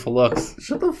with your beautiful looks.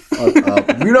 Shut the fuck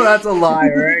up. You know that's a lie,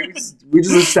 right? We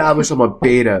just established I'm a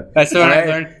beta. That's when Right? I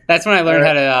learned. That's when I learned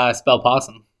how to spell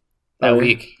possum. That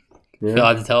week, Yeah. Phil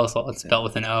had to tell us all. It's spelled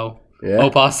with an O. Yeah.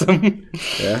 Opossum.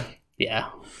 Yeah. Yeah.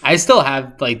 I still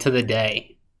have, like, to the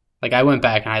day. Like, I went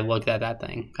back and I looked at that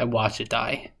thing. I watched it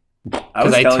die. I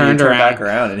was I telling turned you to turn around. back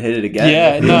around and hit it again.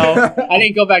 Yeah, no. I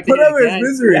didn't go back to Whatever, hit it it's again.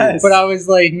 misery. Yes. But I was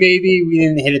like, maybe we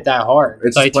didn't hit it that hard.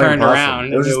 It's So I just plain turned possum.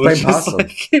 around It was and just it was plain just possum.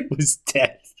 like, it was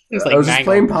dead. It was like I was just mangled.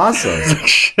 playing possum. Like,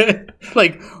 shit.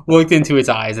 Like, looked into its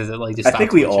eyes as it like just I stopped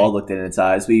think we twitching. all looked in its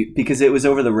eyes. Because it was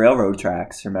over the railroad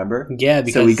tracks. Remember? Yeah,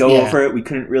 because So we go over it. We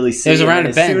couldn't really see. It was and around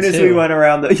then a bend, As soon as too. we went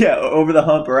around over the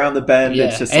hump around the bend, Yeah,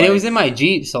 it's just and like, it was in my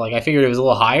Jeep, so like I figured it was a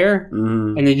little higher,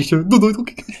 Mm. and then you hear,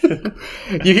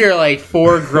 you hear like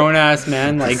 4 grown ass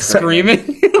men like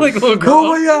screaming, like little girls.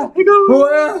 Oh my god! Oh my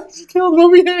god! Just killed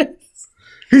him.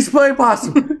 He's playing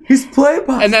possum. He's playing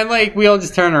possum. And then like we all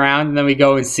just turn around, and then we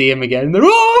go and see him again. And then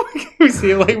we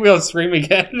see him, like we all scream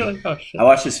again. Like, oh shit! I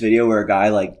watched this video where a guy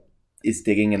like is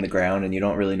digging in the ground and you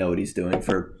don't really know what he's doing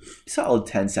for a solid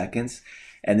 10 seconds.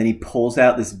 And then he pulls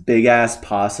out this big ass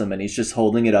possum and he's just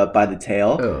holding it up by the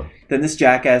tail. Oh. Then this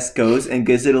jackass goes and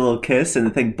gives it a little kiss and the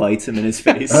thing bites him in his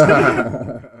face. Oh,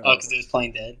 because it was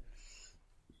playing dead.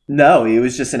 No, he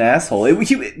was just an asshole. The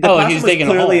he possum was was digging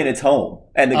a clearly hole. in its home.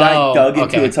 And the guy dug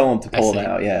into okay. its home to pull I it see.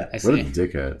 out. Yeah. I What a see.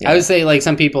 dickhead. Yeah. I would say like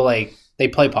some people like they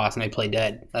play possum, they play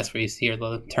dead. That's where you hear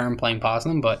the term playing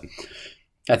possum. But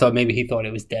I thought maybe he thought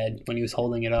it was dead when he was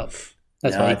holding it up.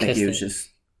 That's No, why he I think kissed he was it.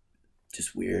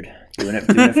 just weird. Doing it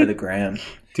for the gram.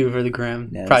 Do it for the gram.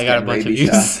 Yeah, Probably it's got a bunch of getting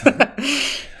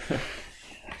views.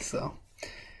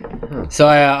 So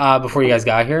I before you guys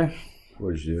got here,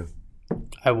 What did you do?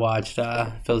 I watched.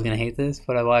 Phil's gonna hate this,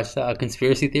 but I watched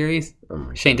Conspiracy Theories. Oh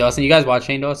my Shane Dawson. You guys watch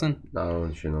Shane Dawson?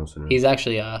 No, she knows. He's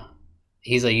actually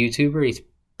he's a YouTuber. He's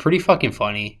pretty fucking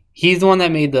funny. He's the one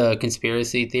that made the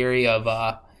conspiracy theory of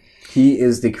He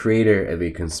is the creator of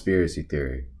a conspiracy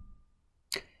theory.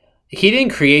 he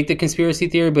didn't create the conspiracy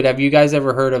theory, but have you guys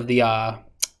ever heard of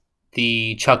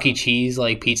the Chuck E. Cheese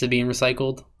like pizza being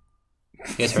recycled?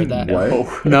 You guys heard that?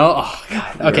 What? No? Oh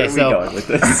god. Okay, Where are we going with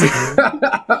this?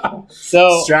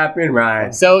 so Strap in,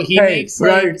 Ryan. so he Hey, makes put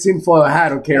on like, your tinfoil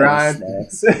hat, okay, Ryan?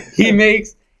 Snacks. he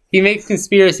makes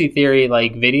conspiracy theory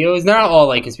like videos. They're not all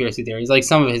like conspiracy theories. Like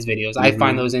some of his videos, I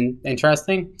find those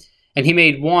interesting. And he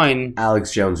made one.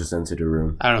 Alex Jones just entered the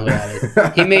room. I don't know who that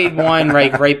is. He made one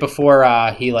right before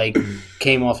he like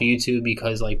came off of YouTube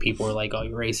because like people were like, "Oh,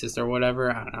 you're racist" or whatever.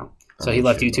 I don't know. So he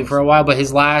left shit, YouTube for a while. But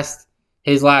his last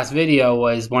video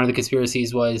was one of the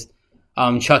conspiracies was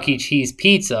Chuck E. Cheese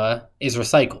pizza is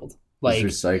recycled. Like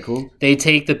It's recycled? they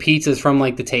take the pizzas from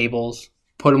like the tables,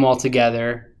 put them all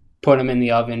together, put them in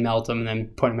the oven, melt them, and then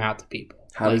put them out to people.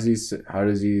 How does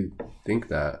he think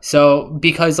that? So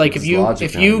because like What's if you logic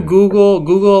if you behind it?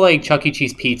 Google like Chuck E.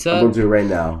 Cheese I'm pizza, going to do it right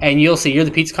now. and you'll see, you're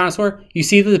the pizza connoisseur, you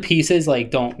see that the pieces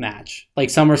like don't match. Like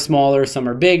some are smaller, some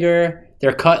are bigger.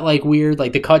 They're cut like weird.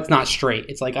 Like the cut's not straight.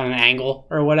 It's like on an angle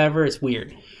or whatever. It's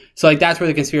weird. So like that's where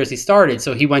the conspiracy started.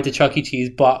 So he went to Chuck E. Cheese,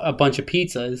 bought a bunch of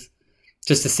pizzas,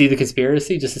 just to see the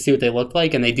conspiracy, just to see what they look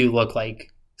like, and they do look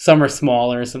like some are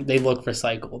smaller, some they look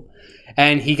recycled.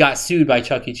 And he got sued by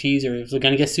Chuck E. Cheese, or he was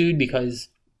going to get sued because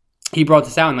he brought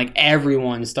this out, and like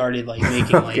everyone started like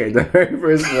making like. Okay, the very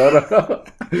first photo.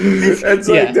 It's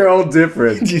like they're all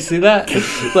different. Did you see that?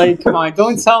 Like, come on,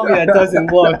 don't tell me that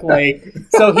doesn't look like.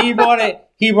 So he brought it.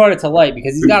 He brought it to light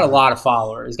because he's got a lot of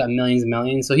followers. He's got millions and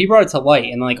millions. So he brought it to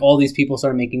light, and like all these people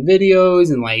started making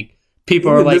videos, and like people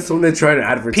are like, this one they're trying to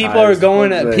advertise.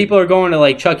 people are going to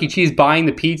like Chuck E. Cheese buying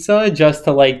the pizza just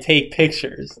to like take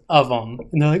pictures of them,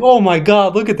 and they're like, oh my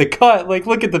god, look at the cut, like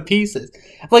look at the pieces,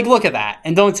 like look at that,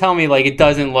 and don't tell me like it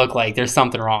doesn't look like there's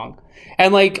something wrong.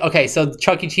 And like, okay, so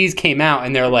Chuck E. Cheese came out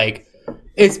and they're like,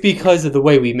 it's because of the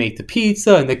way we make the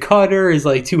pizza and the cutter is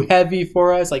like too heavy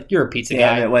for us. Like, you're a pizza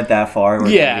guy. And it went that far. Where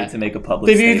they needed to make a public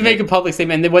statement. They needed to make a public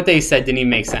statement. And what they said didn't even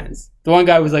make sense. The one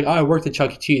guy was like, oh, I worked at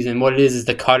Chuck E. Cheese. And what it is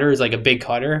the cutter is like a big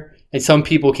cutter. And some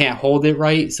people can't hold it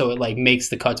right. So it like makes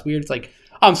the cuts weird. It's like,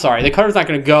 I'm sorry, the cutter's not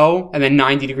going to go and then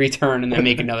 90-degree turn and then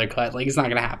make another cut. Like, it's not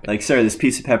going to happen. Like, sir, this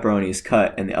piece of pepperoni is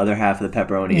cut and the other half of the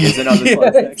pepperoni isn't on the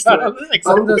slice next to it.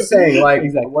 I'm just saying, like,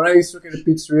 when I used to work at a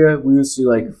pizzeria, we used to,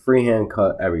 like, freehand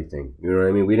cut everything. You know what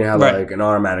I mean? We didn't have, like, an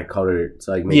automatic cutter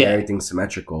to, like, make everything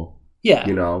symmetrical. Yeah.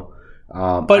 You know?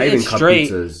 But it's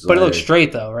straight. Pizzas, but it looks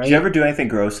straight, though, right? Did you ever do anything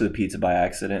gross to the pizza by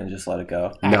accident and just let it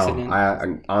go? Accident. No.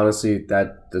 I honestly,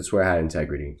 that's where I had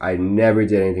integrity. I never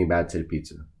did anything bad to the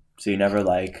pizza. So you never,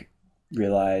 like,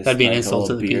 realized that'd be an like, insult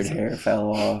to the beard pizza. Hair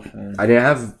fell off. I didn't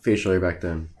have facial hair back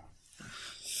then.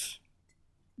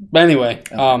 But anyway,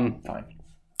 fine.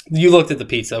 You looked at the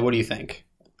pizza. What do you think?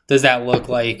 Does that look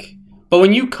like? But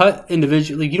when you cut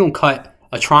individually, you don't cut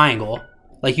a triangle.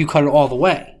 Like, you cut it all the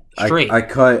way straight. I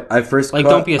first like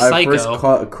cut, don't be a psycho. I first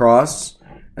cut across,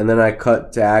 and then I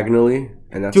cut diagonally,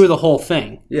 and that's do the whole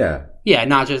thing. Yeah. Yeah,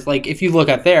 not just like if you look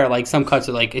at there, like some cuts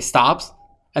are like it stops.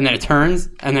 And then it turns,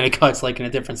 and then it cuts, like, in a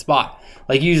different spot.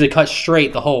 Like, you usually cut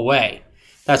straight the whole way.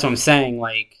 That's what I'm saying.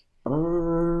 Like,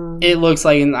 it looks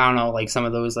like, I don't know, like, some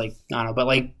of those, like, I don't know. But,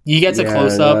 like, you get to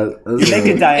close-up. You're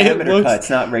making diameter cuts,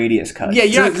 not radius cuts. Yeah,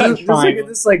 you're not cutting triangles.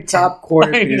 This, like, top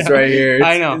corner piece right here.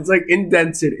 I know. It's, like,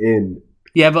 indented in.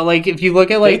 Yeah, but, like, if you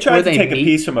look at, like, they tried to take a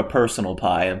piece from a personal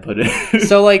pie and put it...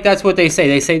 So, like, that's what they say.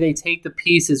 They say they take the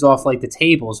pieces off, like, the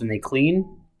tables when they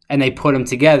clean, and they put them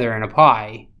together in a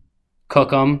pie.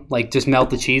 Cook them, like just melt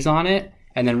the cheese on it,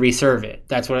 and then reserve it.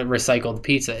 That's what a recycled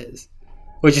pizza is,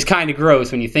 which is kind of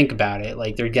gross when you think about it.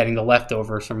 Like they're getting the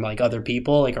leftovers from like other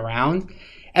people like around,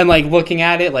 and like looking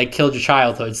at it like killed your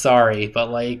childhood. Sorry, but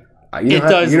like it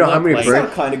does. You know how look many? Like, it's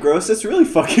not kind of gross. It's really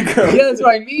fucking gross. Yeah, that's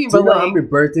what I mean. Do but you know like, how many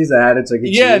birthdays I had at Chuck E.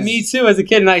 Cheese? Yeah, me too as a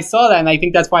kid, and I saw that, and I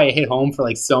think that's why it hit home for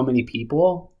like so many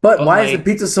people. But why like, is the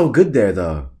pizza so good there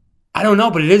though? I don't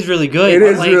know, but it is really good. It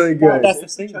is really good. That's the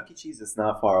thing. Chuck E. Cheese is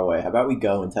not far away. How about we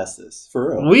go and test this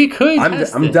for real? We could.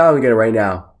 I'm down to get it right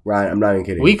now, Ryan. I'm not even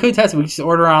kidding. We could test it. We could just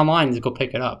order it online and just go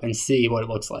pick it up and see what it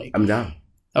looks like. I'm down.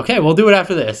 Okay, we'll do it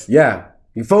after this. Yeah,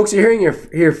 you folks are hearing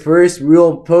your first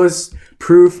real post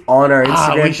proof on our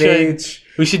Instagram page.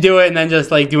 We should do it and then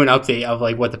just like do an update of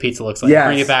like what the pizza looks like. Yes.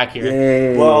 Bring it back here.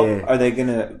 Yeah. Well, are they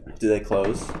gonna? Do they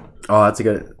close? Oh, that's a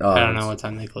good. I don't know what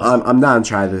time they close. I'm down to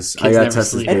try this. Kids I got to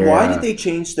test this. And why did they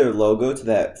change their logo to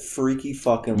that freaky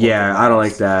fucking? Yeah, I don't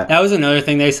like that. That was another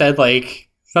thing they said. Like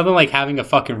something like having a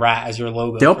fucking rat as your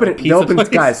logo. They open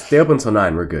guys. They open until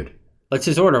 9. We're good. Let's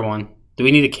just order one. Do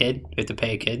we need a kid? We have to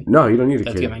pay a kid? No, you don't need a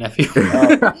Let's kid. get my nephew.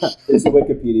 There's a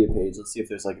Wikipedia page. Let's see if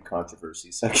there's like a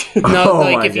controversy section. No,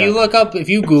 like if you look up, if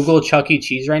you Google Chuck E.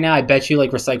 Cheese right now, I bet you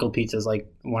like recycled pizza is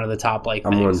like one of the top like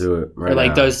things. I'm gonna do it right or like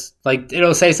now. does like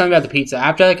it'll say something about the pizza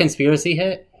after the conspiracy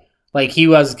hit. Like he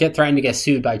was threatened to get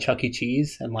sued by Chuck E.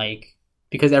 Cheese and like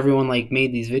because everyone like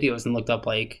made these videos and looked up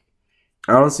like.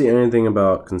 I don't see anything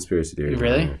about conspiracy theories.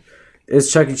 Really?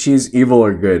 Is Chuck E. Cheese evil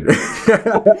or good?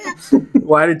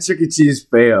 Why did Chuck E. Cheese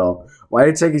fail? Why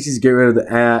did Chuck E. Cheese get rid of the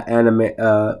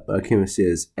I can't even say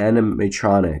this.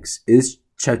 Animatronics. Is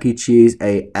Chuck E. Cheese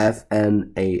a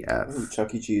FNAF?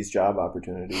 Chuck E. Cheese job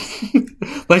opportunities.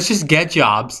 Let's just get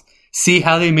jobs, see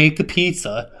how they make the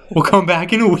pizza. We'll come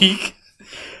back in a week,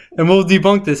 and we'll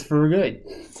debunk this for good.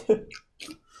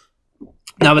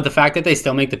 No, but the fact that they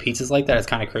still make the pizzas like that is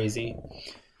kind of crazy.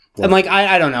 Yeah. And, like,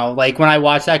 I don't know. Like, when I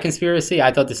watched that conspiracy,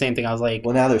 I thought the same thing. I was like...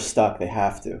 Well, now they're stuck. They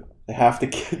have to. They have to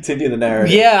continue the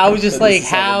narrative. Yeah, I was just like,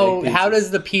 how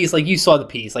does the piece... Like, you saw the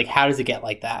piece. Like, how does it get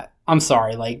like that? I'm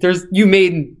sorry. Like, you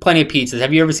made plenty of pizzas.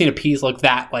 Have you ever seen a piece look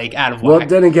that, like, out of whack? Well,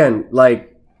 then again,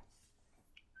 like,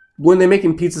 when they're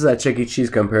making pizzas at Chuck E. Cheese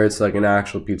compared to, like, an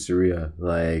actual pizzeria,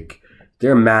 like...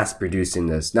 They're mass producing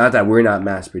this. Not that we're not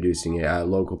mass producing it at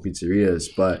local pizzerias,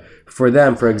 but for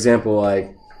them, for example,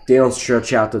 like they don't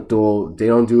stretch out the dough. They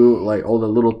don't do like all the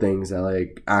little things that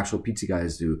like actual pizza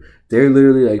guys do. They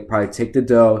literally like probably take the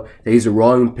dough. They use a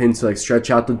rolling pin to like stretch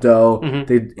out the dough.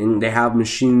 They have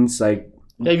machines like.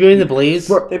 Are you doing the blaze?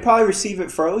 They probably receive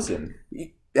it frozen.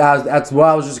 That's what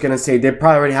I was just gonna say. They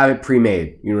probably already have it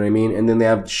pre-made. You know what I mean? And then they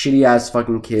have shitty ass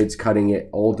fucking kids cutting it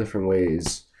all different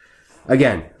ways.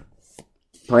 Again,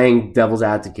 playing devil's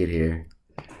advocate here,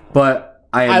 but.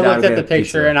 I looked at the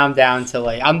picture and I'm down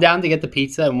to get the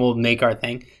pizza and we'll make our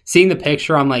thing. Seeing the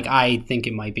picture, I'm like, I think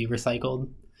it might be recycled.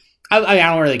 I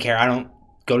don't really care. I don't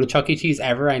go to Chuck E. Cheese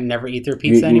ever. I never eat their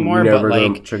pizza anymore. You never but go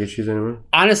like to Chuck E. Cheese anymore?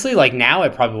 Honestly, like now I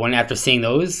probably wouldn't. After seeing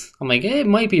those, I'm like, it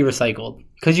might be recycled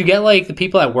because you get like the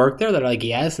people that work there that are like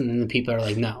yes, and then the people are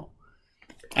like no.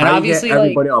 And how obviously, you get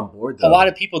everybody on board, though? A lot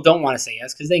of people don't want to say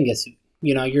yes because they can get sued.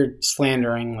 You know, you're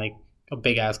slandering like a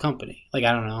big ass company. Like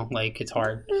I don't know, like it's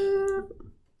hard.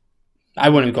 I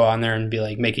wouldn't go on there and be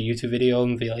like, make a YouTube video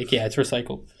and be like, yeah, it's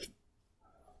recycled.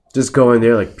 Just go in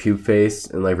there like puke face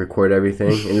and like record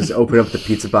everything and just open up the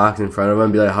pizza box in front of them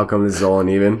and be like, how come this is all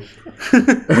uneven?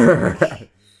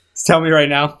 Just tell me right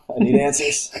now. I need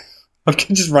answers. I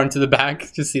can just run to the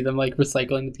back, just see them like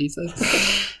recycling the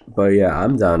pizzas. But yeah,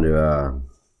 I'm down to.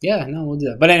 Yeah, no, we'll do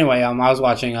that. But anyway, I was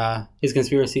watching his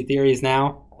conspiracy theories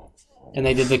now, and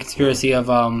they did the conspiracy of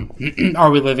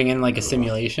are we living in like a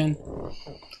simulation?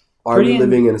 Are we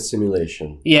living in a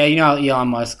simulation? Yeah, you know how Elon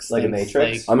Musk's like a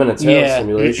Matrix? I'm in a terrible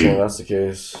simulation if that's the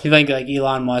case. You think like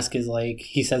Elon Musk is like,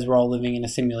 he says we're all living in a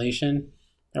simulation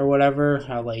or whatever?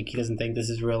 How like he doesn't think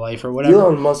this is real life or whatever?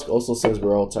 Elon Musk also says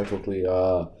we're all technically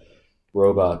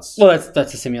robots. Well,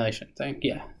 that's a simulation thing.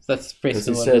 Yeah, that's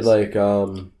basically what he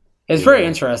said. It's very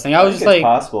interesting. I was just like,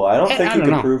 possible. I don't think you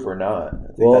can prove or not.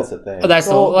 I think that's the thing. That's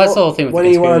the whole thing with when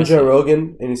he went on Joe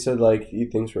Rogan and he said like he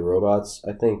thinks we're robots.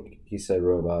 I think he said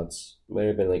robots. Might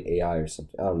have been like AI or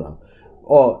something. I don't know.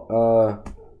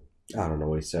 I don't know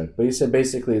what he said, but he said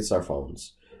basically it's our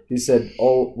phones. He said,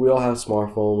 we all have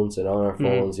smartphones, and on our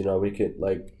phones, you know, we can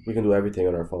do everything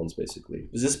on our phones basically.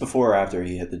 Was this before or after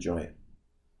he hit the joint?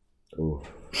 Ooh.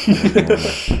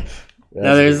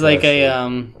 No, there's like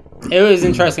it was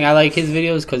interesting. I like his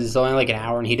videos because it's only like an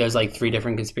hour and he does like 3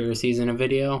 different conspiracies in a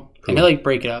video. Cool. And he'll like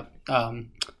break it up.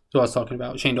 So I was talking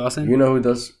about Shane Dawson. You know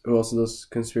who also does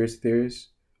conspiracy theories?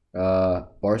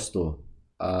 Barstool.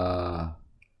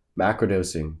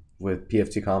 Macrodosing with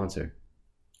PFT commenter.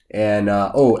 And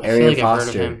Arian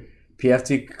Foster.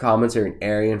 PFT commenter and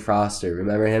Arian Foster.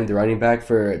 Remember him, the running back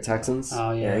for Texans?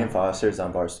 Oh yeah. Arian Foster is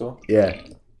on Barstool? Yeah.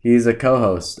 He's a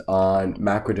co-host on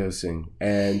Macrodosing.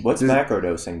 And what's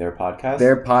Macrodosing? Their podcast?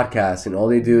 Their podcast, and all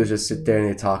they do is just sit there and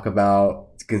they talk about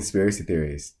conspiracy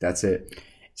theories. That's it.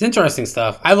 It's interesting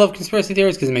stuff. I love conspiracy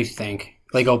theories because it makes you think.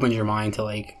 Like, opens your mind to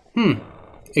like,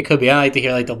 it could be. I like to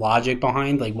hear like the logic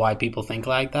behind like why people think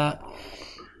like that.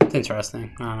 It's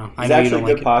interesting. I don't know. Is it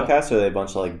actually a good podcast, or are they a bunch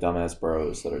of like dumbass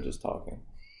bros that are just talking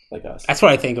like us? That's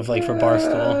what I think of like for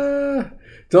Barstool.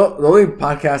 The only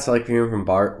podcast I like hearing from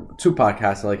two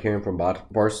podcasts I like hearing from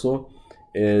Barstool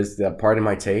is the Pardon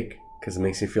My Take, because it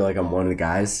makes me feel like I'm one of the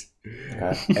guys.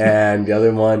 Okay. And the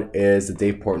other one is the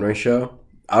Dave Portnoy show.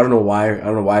 I don't know why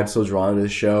I'm so drawn to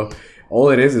this show. All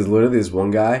it is literally this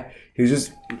one guy. He's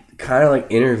just kind of like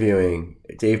interviewing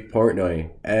Dave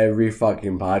Portnoy every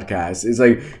fucking podcast. It's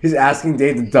like he's asking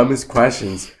Dave the dumbest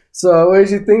questions. So what did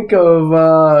you think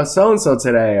of so-and-so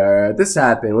today? Or this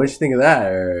happened. What did you think of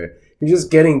that? Or he's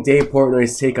just getting Dave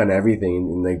Portnoy's take on everything.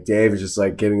 And like Dave is just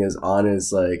like giving his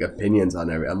honest like opinions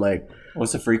on everything. I'm like,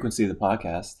 what's the frequency of the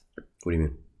podcast? What do you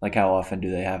mean? Like how often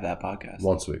do they have that podcast?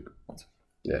 Once a week.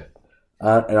 Yeah.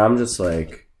 And I'm just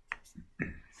like,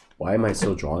 why am I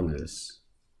so drawn to this?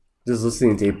 Just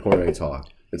listening to Dave Portnoy talk.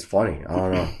 It's funny. I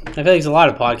don't know. I feel like there's a lot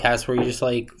of podcasts where you just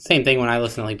like, same thing when I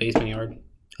listen to like Basement Yard.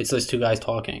 It's just 2 guys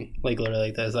talking. Like literally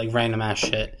like this, like random ass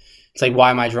shit. It's like,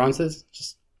 why am I drawn to this?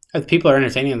 Just if people are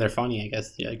entertaining and they're funny, I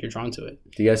guess like you're drawn to it.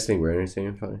 Do you guys think we're entertaining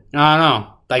and funny? I don't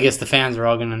know. I guess the fans are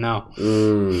all going to know.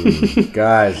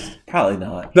 Guys. Probably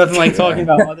not. Nothing like talking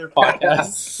about other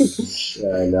podcasts.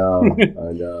 Yeah, I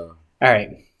know. All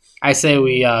right. I say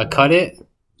we cut it.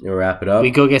 You wrap it up? We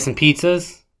go get some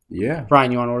pizzas. Yeah.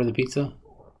 Brian, you want to order the pizza?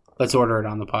 Let's order it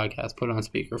on the podcast. Put it on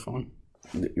speakerphone.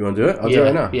 You want to do it? I'll do it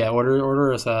right now. Yeah,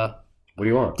 order us a... What do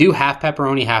you want? Do half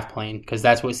pepperoni, half plain, because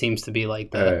that's what seems to be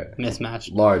like the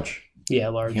mismatch. Large. Yeah,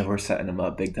 large. Yeah, we're setting them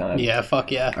up big time. Yeah,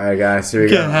 fuck yeah. All right, guys. Here we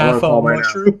go. Half a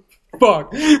mushroom.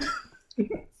 Fuck.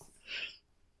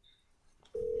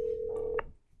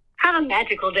 Have a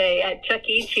magical day at Chuck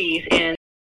E. Cheese in...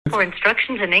 For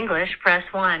instructions in English, press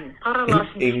 1.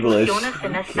 English.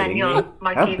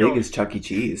 How big is Chuck E.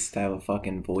 Cheese to have a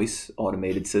fucking voice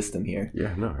automated system here?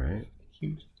 Yeah, I know, right?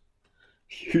 Huge.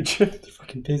 Huge. They're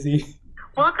fucking busy.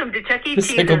 Welcome to Chuck E. Recycle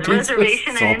Cheese's pizza.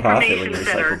 Reservation It's all and profit when Information you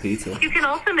Center. recycle pizza. You can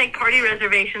also make party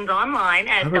reservations online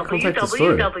at How do I contact the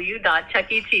store?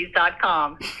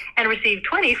 www.chuckecheese.com and receive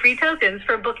 20 free tokens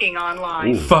for booking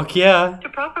online. Ooh. Fuck yeah. To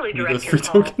properly Need direct those your free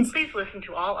call, tokens. please listen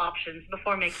to all options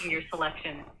before making your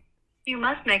selection. You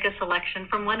must make a selection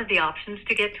from one of the options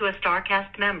to get to a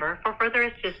StarCast member for further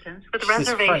assistance with Jesus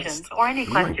reservations Christ. or any Oh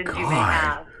my questions you may God.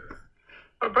 have.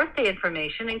 For birthday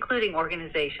information, including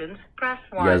organizations, press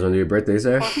 1. You guys want to do your birthdays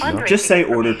there? For No? fundraising Just say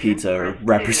order information, pizza or press 2.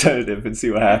 representative and see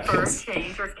what happens. Defer,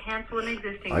 change, or cancel an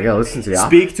existing I gotta listen to the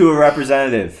reservation. Speak to a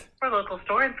representative. For local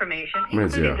store information, gonna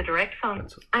including zero. the direct phone.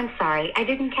 That's- I'm sorry, I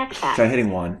didn't catch that. Try hitting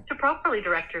 1. To properly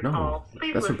direct your No, call,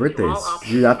 please that's for listen to all birthdays.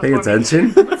 options Do you not pay before attention?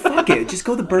 making- Fuck it. Just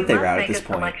go the birthday You must route make at this a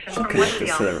point. selection She from could one have of the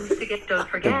just options to get Don't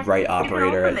Forget. right You can operator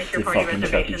also at make the your party fucking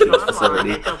Chuck E. reservations Cheese online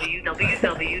facility. at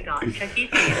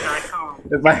www.chuckecheese.com.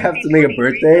 If I have to make a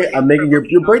birthday, I'm making your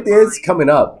birthday is coming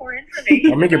up. For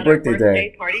information I'll make your about our birthday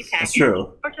day. party That's package,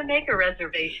 true. or to make a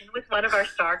reservation with one of our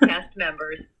StarCast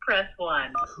members, press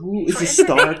 1. Who is For a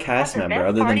star information cast about the member best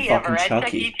other than party ever fucking at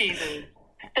Chuck E. Chucky? Cheese's.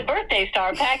 The birthday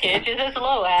star package is as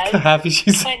low as Happy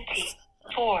she's.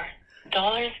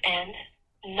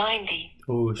 $24.90.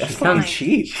 Oh, she That's fucking sounds,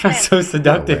 cheap. she sounds so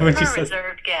seductive when she Per says.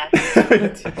 reserved guest.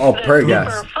 Oh, The per Super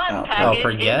guest. Fun Oh, package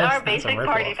per is guest? our That's a basic ripoff.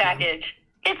 party package.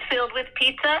 It's filled with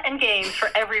pizza and games for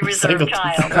every Recycled reserved pizza.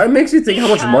 child. Kind of makes you think how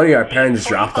much Each money our child parents receives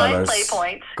dropped on 45 us play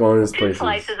points, going to these 2 places.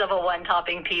 slices of a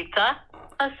one-topping pizza,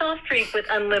 a soft drink with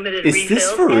unlimited Is refills,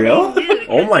 this for and a real? new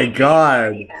Oh my Chuck E. Cheese God.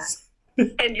 party pack.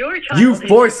 And your child You is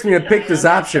forced me your to pick this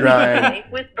child. option, Ryan.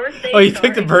 With birthday Oh, you star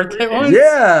picked the birthday exclusive. one?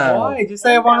 Yeah. Why? Just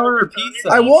say I want to order a pizza.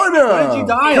 I wanna. What did you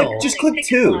dial? Just click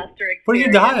 2. What did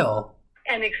you dial?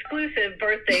 An exclusive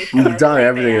birthday I'm star done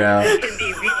everything playmat now. can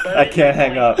be reloaded I can't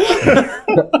hang up. and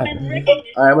recognition.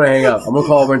 Alright, I'm gonna hang up. I'm gonna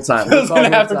call over in time. Phil's gonna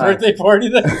have a birthday party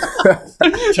then.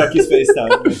 Chucky's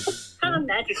FaceTime. Have a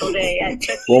magical day at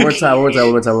Chuck E. One more time, one more Cheese. time,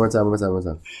 one more time, one more time, one more time, one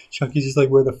more time. Chucky's just like,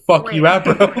 where the fuck you at,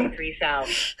 bro? 23 South.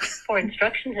 For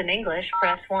instructions in English,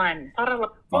 press 1.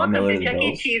 Welcome Miller to the Chuck E.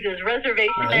 Bills. Cheese's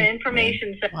Reservation Really? and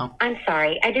Information Center. Wow. I'm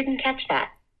sorry, I didn't catch that.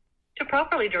 To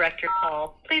properly direct your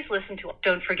call, please listen to.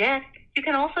 Don't forget, you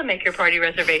can also make your party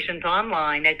reservations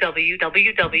online at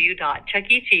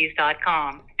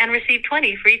www.chuckecheese.com and receive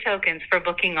 20 free tokens for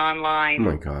booking Oh online.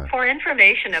 my god. For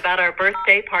information about our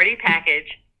birthday party package,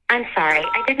 I'm sorry,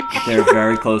 I didn't catch They're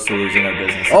very close to losing their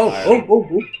business. Oh, entirely. oh.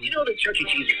 You know that Chuck E.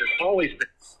 Cheese has always been.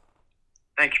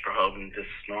 Thank you for holding. This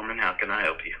is Norman. How can I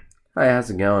help you? Hi, how's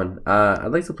it going? I'd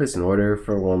like to place an order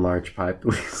for one large pie,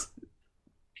 please.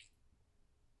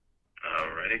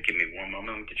 Alrighty, give me one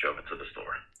moment. We'll get you over to the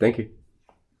store. Thank you.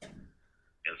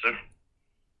 Yes, sir.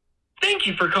 Thank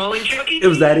you for calling Chuck E. It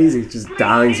was that easy, just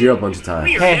dialing zero a bunch of times.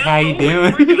 Hey, how you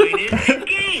doing? Please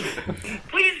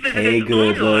visit Hey, us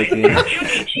good online looking. at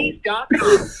chuckecheese.com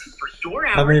for store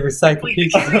How hours. many recycled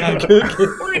Please pizzas you got order,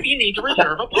 cooking? or if you need to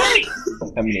reserve a party.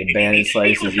 How many abandoned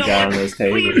slices you got on those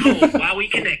Please tables? hold while we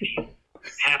connect you.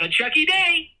 Have a Chucky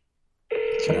day.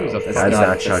 No, That's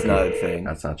not Chucky. That's not a thing.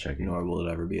 That's not Chucky. Nor will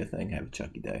it ever be a thing. Have a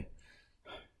Chucky day.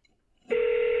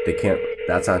 They can't.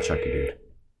 That's not Chucky, dude.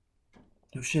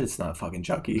 No shit, it's not fucking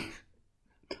Chucky.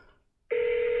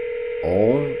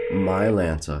 Oh my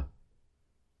Lanta.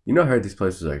 You know, I heard these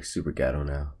places are like super ghetto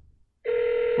now.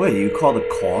 What, you called a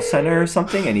call center or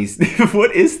something? And he's...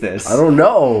 What is this? I don't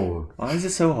know. Why is it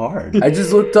so hard? I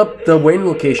just looked up the Wayne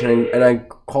location and I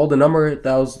called the number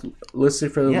that was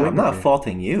listed for the Yeah, Wayne I'm not location.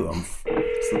 faulting you.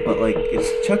 But, like,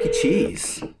 it's Chuck E.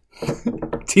 Cheese.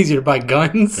 It's easier to buy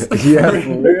guns. Yeah,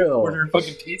 for real. Order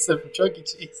fucking pizza from Chuck E.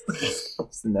 Cheese.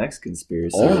 It's the next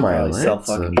conspiracy. Oh, They'll my probably sell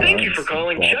Alexa. fucking Thank you guns for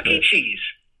calling and Chuck E. bullshit. Cheese.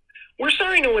 We're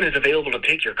sorry no one is available to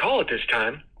take your call at this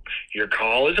time. Your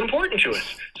call is important to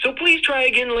us, so please try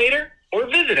again later or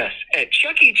visit us at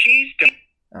chuckecheese.com.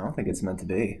 I don't think it's meant to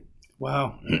be.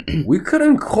 Wow. We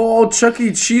couldn't call Chuck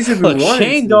E. Cheese if we Look, wanted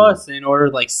Shane to. Dawson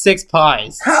ordered like 6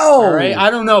 pies. How? All right, I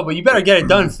don't know, but you better get it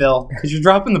done, Phil, because you're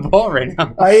dropping the ball right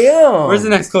now. I am. Where's the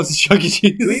next closest Chuck E.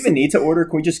 Cheese? Do we even need to order?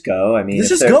 Can we just go? I mean, Let's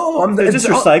if just they're- go. if they're just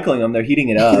recycling them. They're heating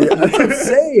it up. That's what I'm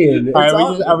saying. All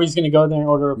right, It's are we just gonna go there and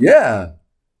order? Yeah.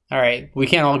 All right, we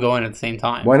can't all go in at the same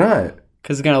time Why not?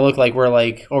 because it's gonna look like we're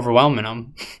like overwhelming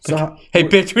them. So, how, Hey,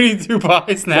 bitch, we need 2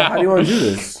 pies so now. how do you want to do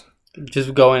this?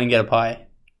 Just go in and get a pie.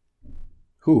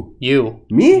 Who? You.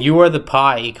 Me? You are the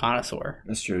pie connoisseur.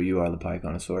 That's true. You are the pie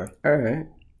connoisseur. All right.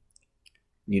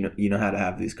 You know how to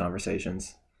have these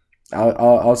conversations.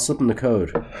 I'll slip in the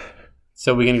code.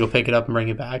 So we're gonna go pick it up and bring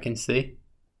it back and see.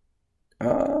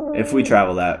 If we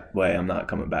travel that way, I'm not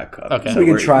coming back up. Okay. So We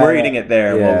can we're, try we're it. eating it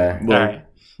there. Yeah. We'll, All right.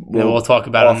 Then we'll talk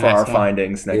about it on offer the our next one.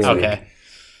 findings next Yeah. week. Okay.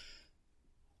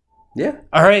 Yeah.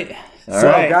 All right. All So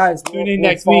right. guys, Tune in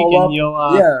next week follow and up.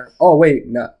 you'll. Yeah. Oh wait.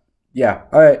 No. Yeah.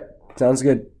 All right. Sounds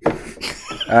good. All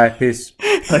right. Peace.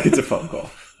 Like it's a phone call.